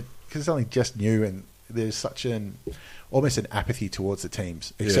 Because it's only just new, and there's such almost an apathy towards the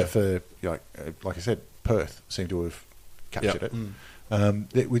teams, except for, like I said, Perth seem to have captured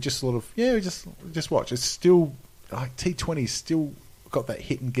it. We just sort of, we just watch. It's still, like, T20's still got that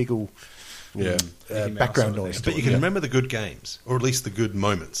hit and giggle background noise. But you can remember the good games, or at least the good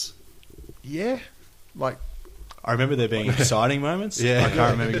moments. Yeah, like, I remember there being exciting moments. Yeah. I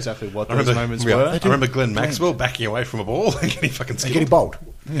can't remember exactly what I those remember- moments yeah. were. I remember Glenn Maxwell backing away from a ball and getting fucking and skilled. getting bold.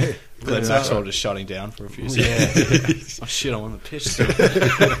 Glenn Maxwell just shutting down for a few seconds. Oh shit, I'm on the pitch still.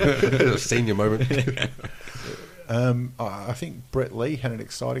 A senior moment. I think Brett Lee had an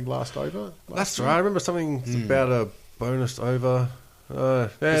exciting last over. That's right. I remember something about a bonus over.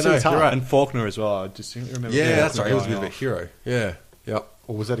 It's you're hard. right. And Faulkner as well. I distinctly remember. Yeah, that's Faulkner right. He was a bit going of a hero. Yeah. Yep.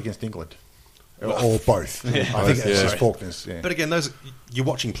 Or was that against England? or both. I think it's just Faulkner's. Yeah. But again, you're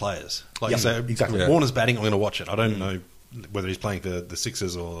watching players. Like you say, exactly. Yeah. Warner's batting, I'm going to watch it. I don't know whether he's playing for the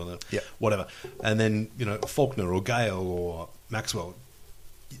Sixers or whatever. And then, Faulkner or Gale or Maxwell,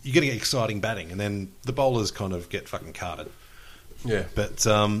 you're going to get exciting batting. And then the bowlers kind of get fucking carted. Yeah. But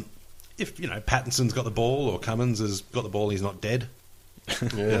if, Pattinson's got the ball or Cummins has got the ball, he's not dead.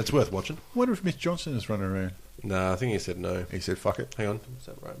 It's worth watching. I wonder if Mitch Johnson is running around. No, I think he said no. He said, fuck it. Hang on. Is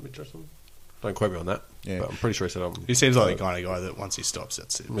that right, Mitch Johnson? Don't quote me on that. Yeah. But I'm pretty sure he said He seems like the kind of guy that once he stops,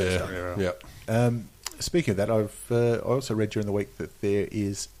 that's it. Yeah. Speaking of that, I also read during the week that there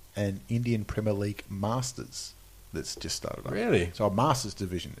is an Indian Premier League Masters that's just started up. Really? So a Masters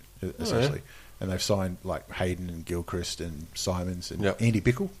division, essentially. And they've signed like Hayden and Gilchrist and Simons and Andy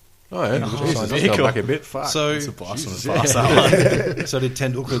Bickle. Oh, yeah. Jesus, that's going back a bit. Fuck. So, it's a blast from the past, that one. So did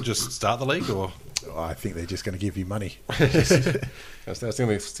Tendulkar just start the league, or? I think they're just going to give you money. I was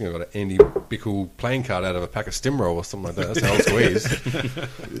thinking I got an Andy Bickle playing card out of a pack of Stimroll or something like that. That's how old squeeze.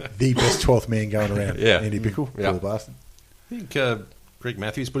 The best 12th man going around. Yeah. Andy Bickle, poor bastard. I think Greg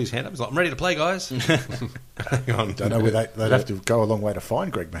Matthews put his hand up. He's like, I'm ready to play, guys. Hang on. Don't know where they'd have to go a long way to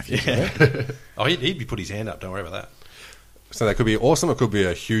find Greg Matthews. Yeah. Oh, he'd be put his hand up. Don't worry about that. So that could be awesome. It could be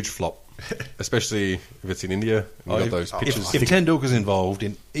a huge flop, especially if it's in India. And you've got those pitches. If Tendulkar's involved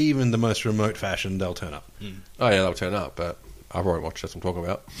in even the most remote fashion, they'll turn up. Oh yeah, they'll turn up. But I won't watch. That's what I'm talking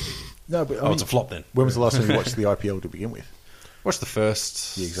about. No, but it's a flop then. When was the last time you watched the IPL to begin with? Watched the first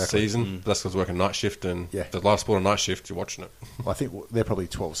season. That's because I was working night shift, and the last sport on night shift, you're watching it. Well, I think they're probably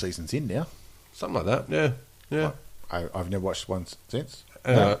 12 seasons in now. Something like that. Yeah. I've never watched one since.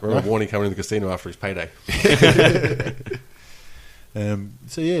 Remember Warney coming in the casino after his payday.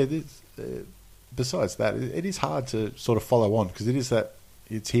 Besides that, it is hard to sort of follow on because it is that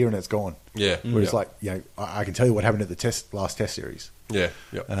it's here and it's gone. Yeah. Whereas, I can tell you what happened at the last test series. Yeah.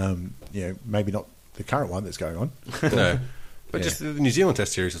 Maybe not the current one that's going on. No. But just the New Zealand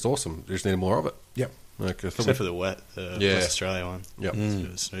test series is awesome. They just need more of it. Yep. Except for the West Australia one. Yep. It's a bit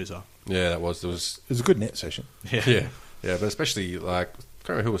of a snoozer. Yeah, that was. It was a good net session. Yeah. But especially, I can't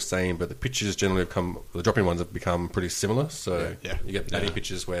remember who was saying, but the pitches generally the drop-in ones have become pretty similar. So you get batting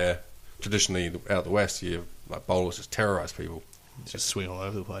pitches where traditionally out the West, you have bowlers just terrorise people. Just swing all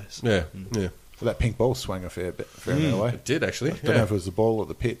over the place. Yeah. Well, that pink ball swung a fair amount away. It did, actually. I don't know if it was the ball or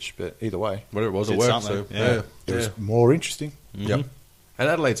the pitch, but either way. Whatever it was, it worked. So, it was more interesting. Yep. And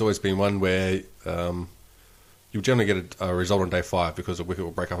Adelaide's always been one where you'll generally get a result on day 5 because the wicket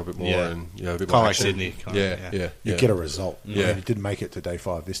will break up a bit more and a bit more action. Sydney. You get a result. Yeah. I mean, it didn't make it to day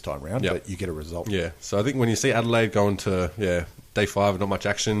 5 this time round, but you get a result. Yeah. So I think when you see Adelaide going to day 5 and not much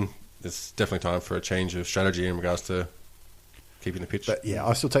action, it's definitely time for a change of strategy in regards to keeping the pitch. But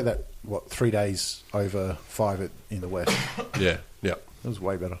I still take that 3 days over 5 in the West. Yeah. It was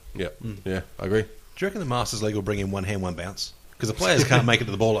way better. Yeah. Yeah, I agree. Do you reckon the Masters League will bring in one hand, one bounce? Because the players can't make it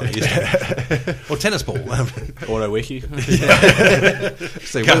to the ball like they used to. Or tennis ball. Auto wiki. Garbage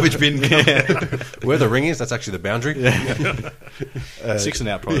bin. Where the ring is, that's actually the boundary. 6 and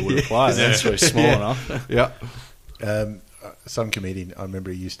out probably would apply. That's really small enough. Yeah. Some comedian, I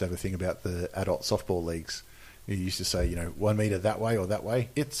remember he used to have a thing about the adult softball leagues. He used to say, 1 metre that way or that way,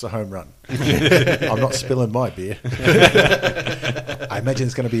 it's a home run. I'm not spilling my beer. I imagine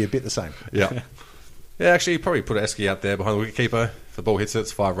it's going to be a bit the same. Yeah. Yeah, actually, you probably put Esky out there behind the wicketkeeper. If the ball hits it,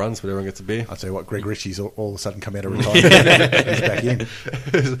 it's 5 runs, but everyone gets a beer. I'll tell you what, Greg Ritchie's all of a sudden come out of retirement. He's back in.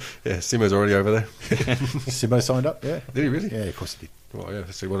 Yeah, Simo's already over there. Simo signed up, yeah. Did he really? Yeah, of course he did. Well, yeah,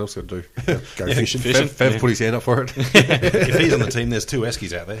 let's see what else he'll do. Go fishing. Fev put his hand up for it. If he's on the team, there's 2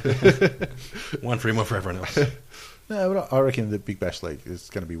 Eskies out there. One for him, one for everyone else. No, but I reckon the Big Bash League is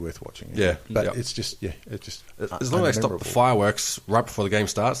going to be worth watching. Yeah. But it's just, as long as they stop the fireworks right before the game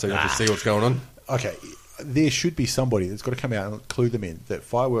starts so you can see what's going on. Okay, there should be somebody that's got to come out and clue them in that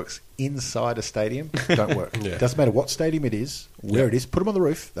fireworks inside a stadium don't work. It doesn't matter what stadium it is, where it is, put them on the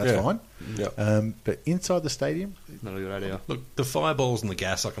roof, that's fine. But inside the stadium... Not a good idea. Look, the fireballs and the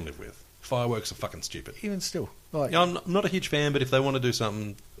gas I can live with. Fireworks are fucking stupid. Even still. I'm not a huge fan, but if they want to do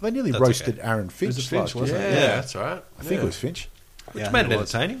something... They nearly roasted Aaron Finch. It was Finch, wasn't it? Yeah, that's right. I think it was Finch. Which made it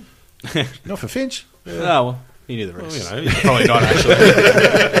entertaining. Not for Finch. Oh, well, he knew the rest. Probably not, actually.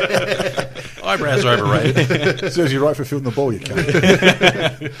 Eyebrows are overrated. As soon as you're right for fielding the ball, you can't.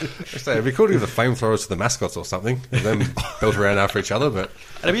 It'd be cool to give the flamethrowers to the mascots or something, and then built around after each other. But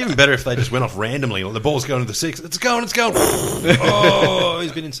it'd be even better if they just went off randomly. Like the ball's going to the 6. It's going. Oh,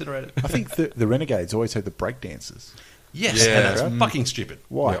 he's been incinerated. I think the Renegades always had the breakdancers. Yes, and that's fucking stupid.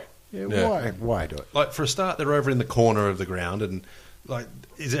 Why? Why do it? Like, for a start, they're over in the corner of the ground, and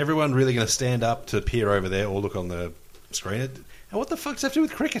is everyone really going to stand up to peer over there or look on the screen? And what the fuck does that have to do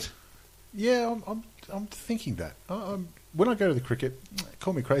with cricket? Yeah, I'm thinking that. When I go to the cricket,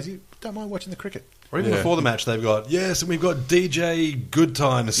 call me crazy, don't mind watching the cricket. Or even before the match, they've got, yes, and we've got DJ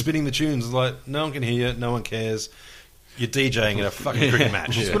Goodtime spinning the tunes. It's like, no one can hear you, no one cares. You're DJing in a fucking cricket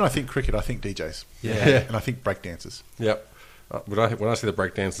match. Just when I think cricket, I think DJs. Yeah. And I think breakdancers. Yep. When I see the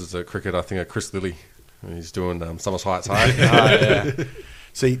breakdancers at cricket, I think of Chris Lilly. He's doing Summers Heights High.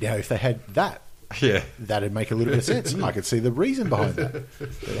 See, now if they had that, Yeah. that'd make a little bit of sense. I could see the reason behind that.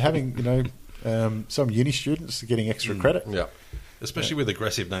 They're having, some uni students getting extra credit. Yeah. Especially with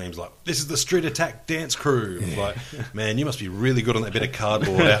aggressive names like, this is the Street Attack Dance Crew. It's like, man, you must be really good on that bit of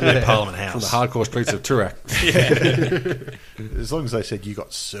cardboard out in Parliament House. From the hardcore streets of Toorak. As long as they said you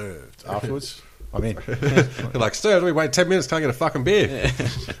got served afterwards, I'm in. They're like, sir, we wait 10 minutes, can't get a fucking beer.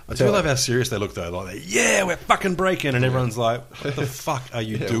 I do love how serious they look, though. Like, yeah, we're fucking breaking. And everyone's like, what the fuck are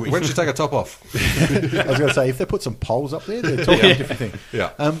you doing? When did you take a top off? I was going to say, if they put some poles up there, they're talking a different thing.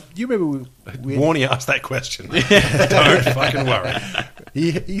 Yeah. You remember Warnie asked that question. Don't fucking worry.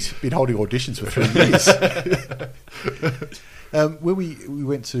 He's been holding auditions for 3 years. When we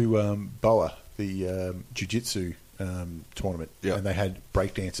went to Boa, the jiu-jitsu tournament, and they had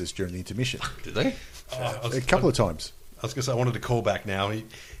breakdancers during the intermission. Did they? A couple of times. I was going to say, I wanted to call back now.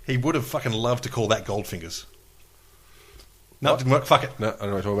 He would have fucking loved to call that Goldfingers. No, it didn't work. Fuck it. No, I don't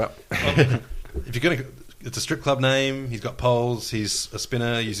know what you're talking about. If you're going to... It's a strip club name. He's got poles. He's a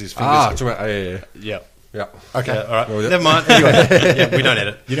spinner. Uses his fingers. Yeah. Okay. Yeah, all right. Well, Never mind. Anyway, we don't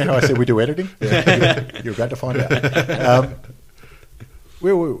edit. You know how I said we do editing? You're about to find out. At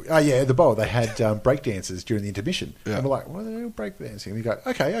the bowl, they had breakdancers during the intermission. Yeah. And we're like, well, they're breakdancing. And you go,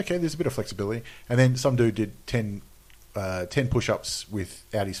 okay, there's a bit of flexibility. And then some dude did 10 push-ups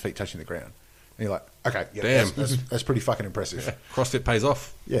without his feet touching the ground. And you're like, okay, yeah, Damn. that's pretty fucking impressive. Yeah. CrossFit pays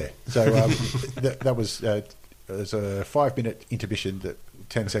off. Yeah. So that was it was a 5-minute intermission that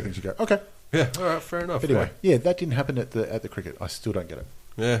 10 seconds you go, okay. Yeah, all right, fair enough. But anyway, that didn't happen at the cricket. I still don't get it.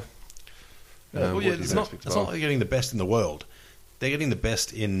 Yeah. It's not like they're getting the best in the world. They're getting the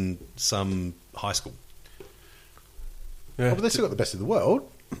best in some high school. Yeah. Oh, but they still got the best in the world.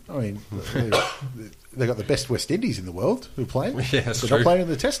 I mean, they got the best West Indies in the world who are playing. Yeah, that's They're true. not playing in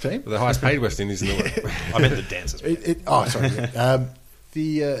the Test team. The highest paid West Indies in the world. I meant the dancers. Sorry.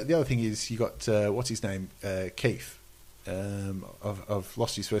 The other thing is you got what's his name, Keith. I've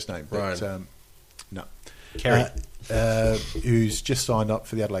lost his first name. But, Ryan. No, Kerry. who's just signed up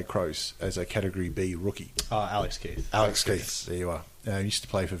for the Adelaide Crows as a Category B rookie. Alex Keith. Alex Keith. There you are. He used to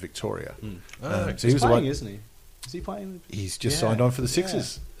play for Victoria. So he was playing, isn't he? Is he playing? He's just signed on for the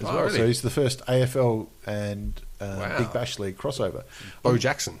Sixers as well. Really? So he's the first AFL and Big Bash League crossover. Bo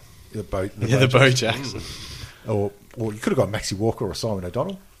Jackson. The Bo Jackson. Or you could have got Maxie Walker or Simon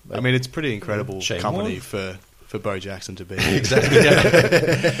O'Donnell. I mean, it's pretty incredible Shane company Warne? for Bo Jackson to be. Exactly.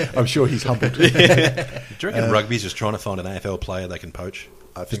 I'm sure he's humbled. Do you reckon rugby's just trying to find an AFL player they can poach?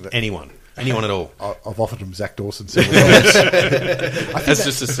 I think Just anyone at all. I've offered him Zach Dawson several times. That's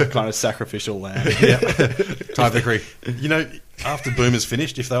just a kind of sacrificial lamb. Ty Vickery. You know, after Boomer's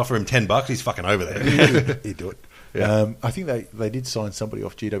finished, if they offer him $10, he's fucking over there. He'd do it. Yeah. I think they did sign somebody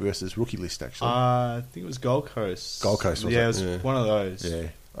off GWS's rookie list, actually. I think it was Gold Coast. Gold Coast, was yeah, it? it was one of those. Yeah.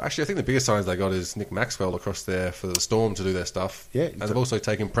 Actually, I think the biggest signings they got is Nick Maxwell across there for the Storm to do their stuff. Yeah. And they've also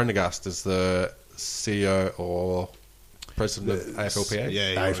taken Prendergast as the CEO or president of AFLPA.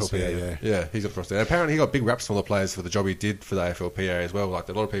 Yeah, AFLPA, Yeah, he's across there. And apparently, he got big raps from the players for the job he did for the AFLPA as well. Like,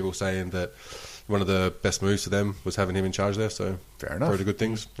 there are a lot of people saying that one of the best moves for them was having him in charge there. So, Fair enough. Pretty good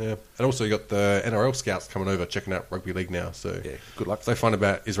things. Yeah. And also, you got the NRL scouts coming over, checking out rugby league now. So, Yeah, good luck. If they find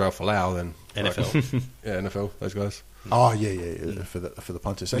about Israel Folau, then NFL. yeah, NFL, those guys. Oh, yeah, for the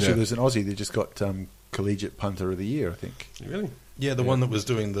punters. Actually, Yeah. there's an Aussie that just got Collegiate Punter of the Year, I think. Really? Yeah, the one that was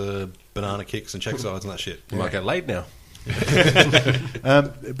doing the banana kicks and check sides and that shit. You might get laid now.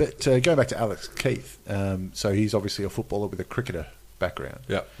 But going back to Alex Keith, so he's obviously a footballer with a cricketer background.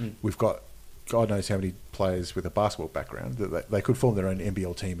 Yeah. We've got God knows how many players with a basketball background that they could form their own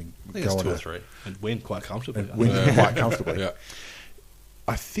NBL team and I think go it's on 2 or a- 3. And win quite comfortably. and win quite comfortably. Yeah.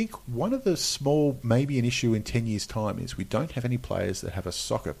 I think one of the small, maybe an issue in 10 years' time is we don't have any players that have a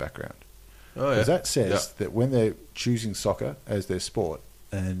soccer background. Oh, yeah. Because that says that when they're choosing soccer as their sport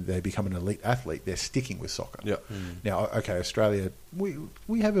and they become an elite athlete, they're sticking with soccer. Yeah. Now, okay, Australia,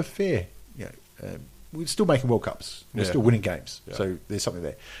 we have a fair, we're still making World Cups. We're Yeah. still winning games. Yeah. So there's something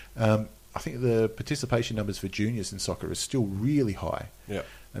there. I think the participation numbers for juniors in soccer is still really high. Yeah.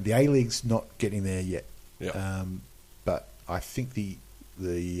 And the A-League's not getting there yet. Yeah. But I think the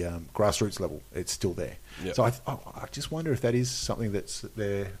grassroots level, it's still there. Yeah. So I just wonder if that is something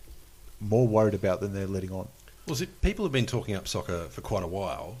they're more worried about than they're letting on. Well, see, people have been talking up soccer for quite a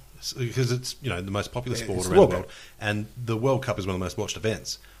while because it's the most popular sport it's around the world, and the World Cup is one of the most watched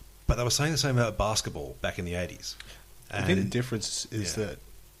events. But they were saying the same about basketball back in the 80s. I think the difference is that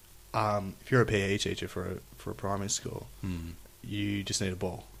if you're a PE teacher for a primary school, you just need a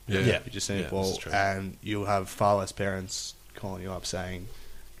ball. Yeah. You just need a ball, and you'll have far less parents calling you up saying,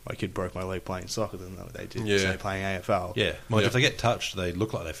 "My kid broke my leg playing soccer," than they did say playing AFL. Yeah, if they get touched, they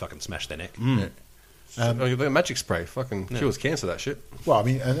look like they fucking smashed their neck. The magic spray fucking cures cancer, that shit. Well, I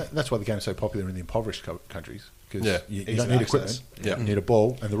mean, and that's why the game's so popular in the impoverished countries, because you don't need equipment, you need a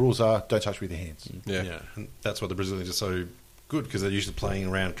ball, and the rules are don't touch with your hands. Yeah. And that's why the Brazilians are so good, because they're used to playing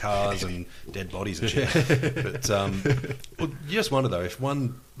around cars and dead bodies and shit. But you just wonder though, if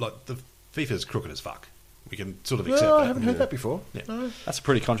one the FIFA's crooked as fuck. We can sort of accept that. I haven't heard that before. Yeah. No. That's a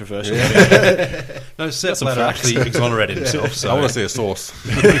pretty controversial. No, Sepp Blatter actually exonerated himself. So I want to see a source.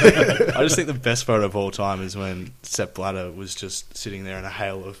 I just think the best photo of all time is when Sepp Blatter was just sitting there in a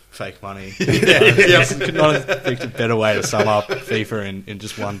hail of fake money. Could not have picked a better way to sum up FIFA in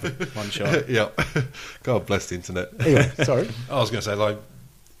just one shot. Yep. God bless the internet. Anyway, sorry. I was going to say,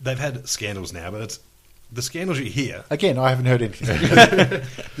 they've had scandals now, but it's the scandals you hear. Again, I haven't heard anything.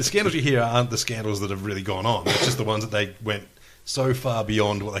 The scandals you hear aren't the scandals that have really gone on. It's just the ones that they went so far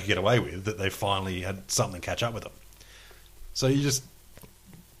beyond what they could get away with that they finally had something catch up with them. So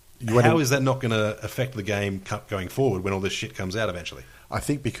how is that not going to affect the game going forward when all this shit comes out eventually? I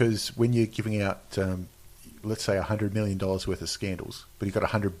think because when you're giving out, let's say, $100 million worth of scandals, but you've got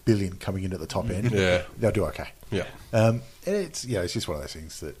 $100 billion coming in at the top end, they'll do okay. Yeah. And it's just one of those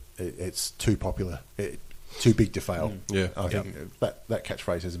things that it's too popular, too big to fail. Yeah. I think that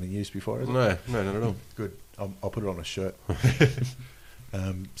catchphrase hasn't been used before, has it? No, not at all. Good. I'll put it on a shirt.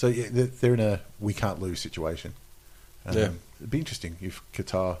 So they're in a we can't lose situation. It'd be interesting if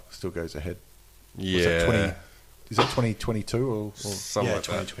Qatar still goes ahead. Yeah. Is that 2022 or something like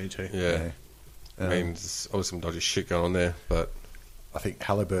 2022. That? Yeah. I mean, there's obviously some dodgy shit going on there, but I think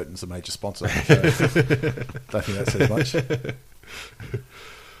Halliburton's a major sponsor. So don't think that says much.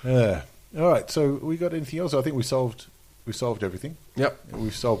 All right. So we got anything else? I think we solved everything. Yep.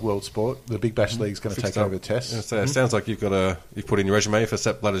 We've solved world sport. The Big Bash League's going to take over the test. It sounds like you've put in your resume for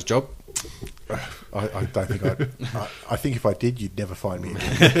Sepp Blatter's job. I don't think I think if I did, you'd never find me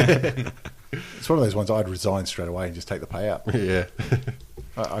again. It's one of those ones I'd resign straight away and just take the payout. Yeah.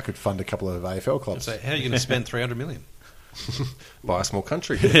 I could fund a couple of AFL clubs. So how are you going to spend $300 million? Buy a small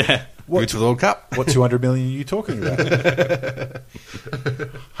country. Yeah. Go to the World Cup. What 200 million are you talking about?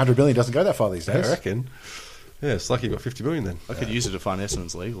 100 million doesn't go that far these days. I reckon. Yeah, it's lucky you got 50 million then. I could use it to fund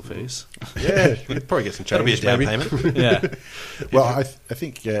Essendon's legal fees. Yeah, you'd probably get some change. That'll be a down payment. Yeah. Well, I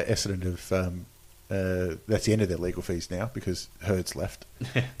think Essendon have. That's the end of their legal fees now because Hurd's left.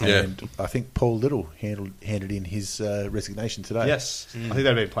 And I think Paul Little handed in his resignation today. Yes. I think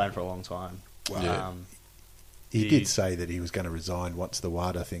they've been playing for a long time. Well, he did say that he was going to resign once the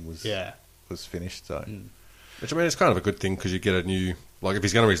WADA thing was finished. So, which I mean, it's kind of a good thing because you get a new. Like, if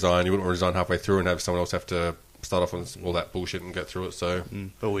he's going to resign, you wouldn't want to resign halfway through and have someone else have to start off on all that bullshit and get through it. So,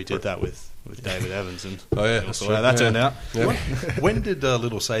 but we did that with David Evans, and that's how that turned out. Yeah. When did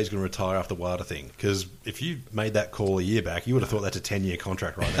Little say he's going to retire after the WADA thing? Because if you made that call a year back, you would have thought that's a 10-year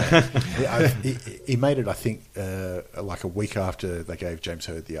contract right there. he made it, I think, like a week after they gave James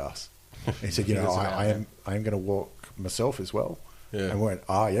Hird the arse. He said, I am going to walk myself as well. Yeah. And we went,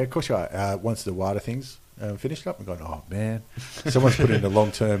 of course you are. Once the WADA thing's finished up, I'm going, oh man, someone's put in a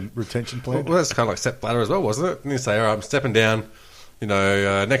long-term retention plan. Well, that's kind of like Sepp Blatter as well, wasn't it? And you say, all right, I'm stepping down.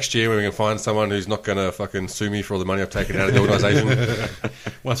 Next year we're going to find someone who's not going to fucking sue me for all the money I've taken out of the organisation.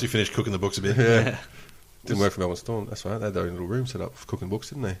 Once we finish cooking the books a bit. Yeah. Didn't work for Melbourne Storm. That's right. They had their own little room set up for cooking books,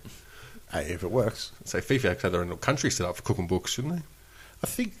 didn't they? Hey, if it works. Say FIFA had their own little country set up for cooking books, shouldn't they? I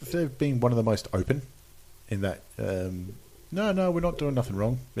think they've been one of the most open in that. No, we're not doing nothing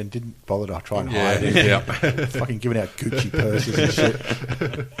wrong, and didn't bother to try and hide it. Yeah. Fucking giving out Gucci purses and shit.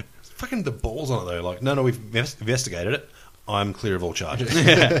 Fucking the balls on it though. Like, no, we've investigated it. I'm clear of all charges.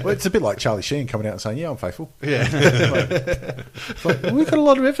 Well, it's a bit like Charlie Sheen coming out and saying, "Yeah, I'm faithful." Yeah. We've got a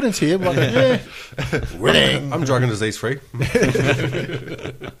lot of evidence here. I'm like, winning. I'm drug and disease free.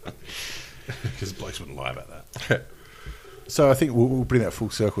 Because blokes wouldn't lie about that. So I think we'll bring that full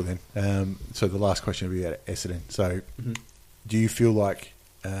circle then. So the last question will be about Essendon. So do you feel like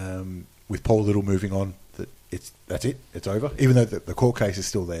with Paul Little moving on that that's it, it's over? Even though the court case is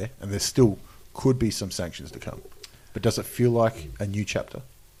still there and there still could be some sanctions to come. But does it feel like a new chapter?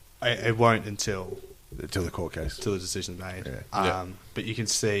 It won't until the court case. Until the decision's made. Yeah. But you can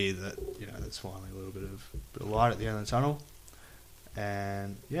see that there's finally a little bit of light at the end of the tunnel.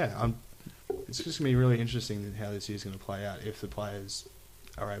 And it's just going to be really interesting how this year's going to play out if the players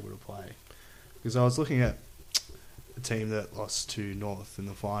are able to play. Because I was looking at a team that lost to North in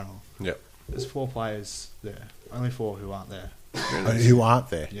the final. Yep. There's 4 players there. Only 4 who aren't there. Who aren't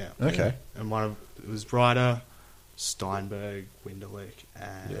there? Yeah. Okay. And it was Ryder, Steinberg, Winderlich,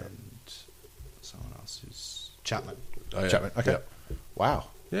 and someone else who's Chapman. Oh, yeah. Chapman. Okay. Yep. Wow.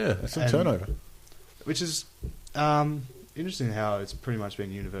 Yeah. That's some turnover. Which is interesting how it's pretty much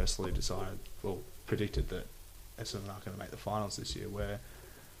been universally decided, well, predicted that Essendon aren't going to make the finals this year, where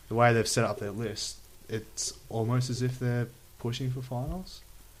the way they've set up their list, it's almost as if they're pushing for finals.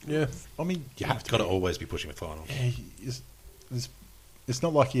 Yeah. I mean, you have You've to got to always be pushing for finals. Yeah, it's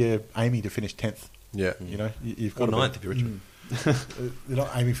not like you're aiming to finish 10th. Yeah. You know, you've Or got 9th if you're Richmond. They're not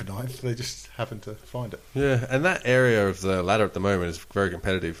aiming for 9th. They just happen to find it. Yeah, and that area of the ladder at the moment is very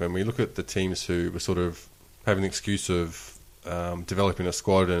competitive. And we look at the teams who were sort of having the excuse of developing a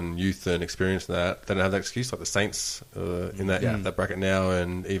squad and youth and experience and that. They don't have that excuse, like the Saints in that bracket now,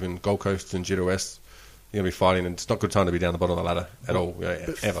 and even Gold Coast and GWS. You're going to be fighting, and it's not a good time to be down the bottom of the ladder at all. But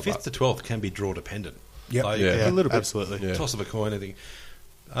 5th to 12th can be draw dependent. Yep. Like, Yeah. A little bit. Absolutely. Yeah. Toss of a coin, anything.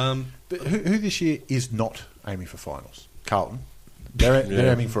 But who this year is not aiming for finals? Carlton.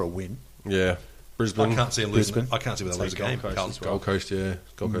 They're aiming for a win. Yeah. Brisbane. I can't see them losing. Brisbane. I can't see them lose a Gold game. Coast Carlton. as well. Gold Coast, yeah.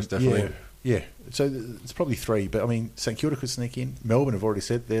 Gold Coast, definitely. Yeah. So it's probably 3. But, I mean, St Kilda could sneak in. Melbourne have already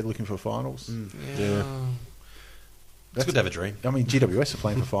said they're looking for finals. Yeah. It's good to have a dream. I mean, GWS are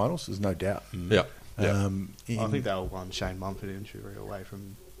playing for finals. There's no doubt. Yeah. I think they'll one Shane Mumford injury away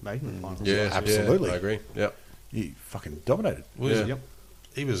from making the finals. Yeah, absolutely. Yeah, I agree. Yeah. You fucking dominated. Well, Yeah.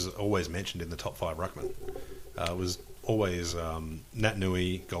 He was always mentioned in the top 5 ruckman. It was always Nat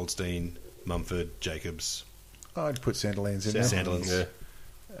Nui, Goldstein, Mumford, Jacobs, I'd put Sandilands in there. Sandilands.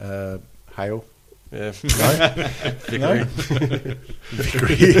 Yeah. Hale. Yeah. No?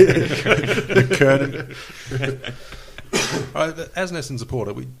 Kernan. All right, as an Essendon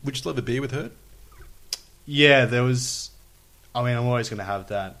supporter, would you still have a beer with Herd? Yeah, there was. I mean, I'm always going to have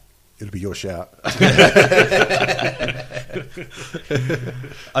that. It'll be your shout. I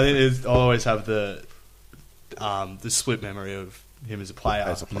think I'll always have the split memory of him as a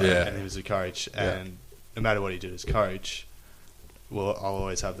player, Yeah. and him as a coach, and no matter what he did as coach, well, I'll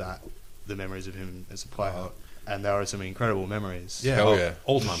always have the memories of him as a player, and there are some incredible memories. Yeah, Hell yeah.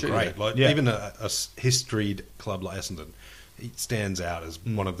 all-time Shit, great. yeah. Like Yeah. even a historied club like Essendon, he stands out as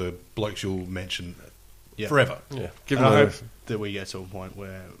one of the blokes you'll mention forever. Yeah. And I hope that we get to a point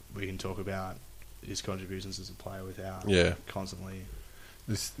where we can talk about his contributions as a player without constantly.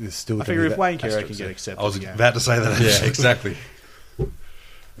 There's still. I figure if Wayne Kerr can asterisk get there. accepted, I was again. about to say that. Yeah, exactly.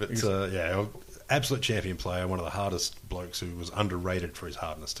 But absolute champion player, one of the hardest blokes who was underrated for his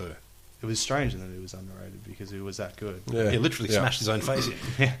hardness too. It was strange that he was underrated because he was that good. Yeah. He literally smashed his own face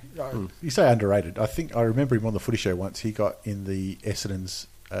in. You say underrated. I think I remember him on the Footy Show once. He got in the Essendon's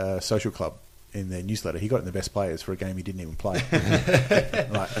social club in their newsletter. He got in the best players for a game he didn't even play.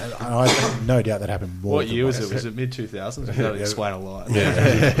 I have no doubt that happened more. What than year was once. it? Was it mid-2000s? That would explain a lot.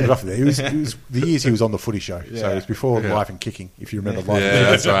 Yeah, roughly there. It was the years he was on the Footy Show. So it was before Life and Kicking, if you remember Life Yeah, and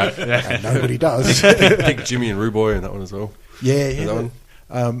that's right. And nobody does. I think Jimmy and Ruboy in that one as well. Yeah. That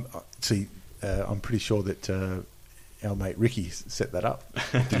one? See, I'm pretty sure that our mate Ricky set that up.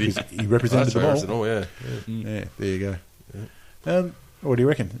 Because he represented That's them all. right, Yeah, there you go. What do you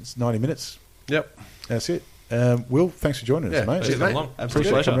reckon? It's 90 minutes. Yep. That's it. Will, thanks for joining us, mate. Cheers, mate. Absolute Appreciate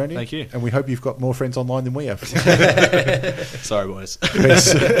you pleasure. coming around here. Thank you. And we hope you've got more friends online than we have. Sorry, boys.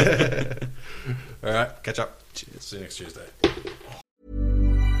 Peace. All right. Catch up. Cheers. See you next Tuesday.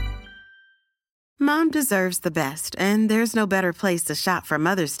 Mom deserves the best, and there's no better place to shop for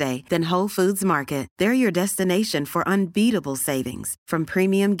Mother's Day than Whole Foods Market. They're your destination for unbeatable savings, from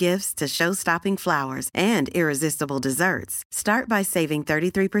premium gifts to show-stopping flowers and irresistible desserts. Start by saving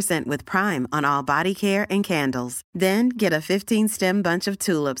 33% with Prime on all body care and candles. Then get a 15-stem bunch of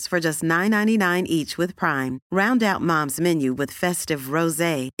tulips for just $9.99 each with Prime. Round out Mom's menu with festive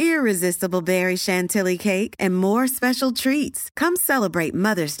rosé, irresistible berry chantilly cake, and more special treats. Come celebrate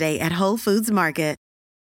Mother's Day at Whole Foods Market.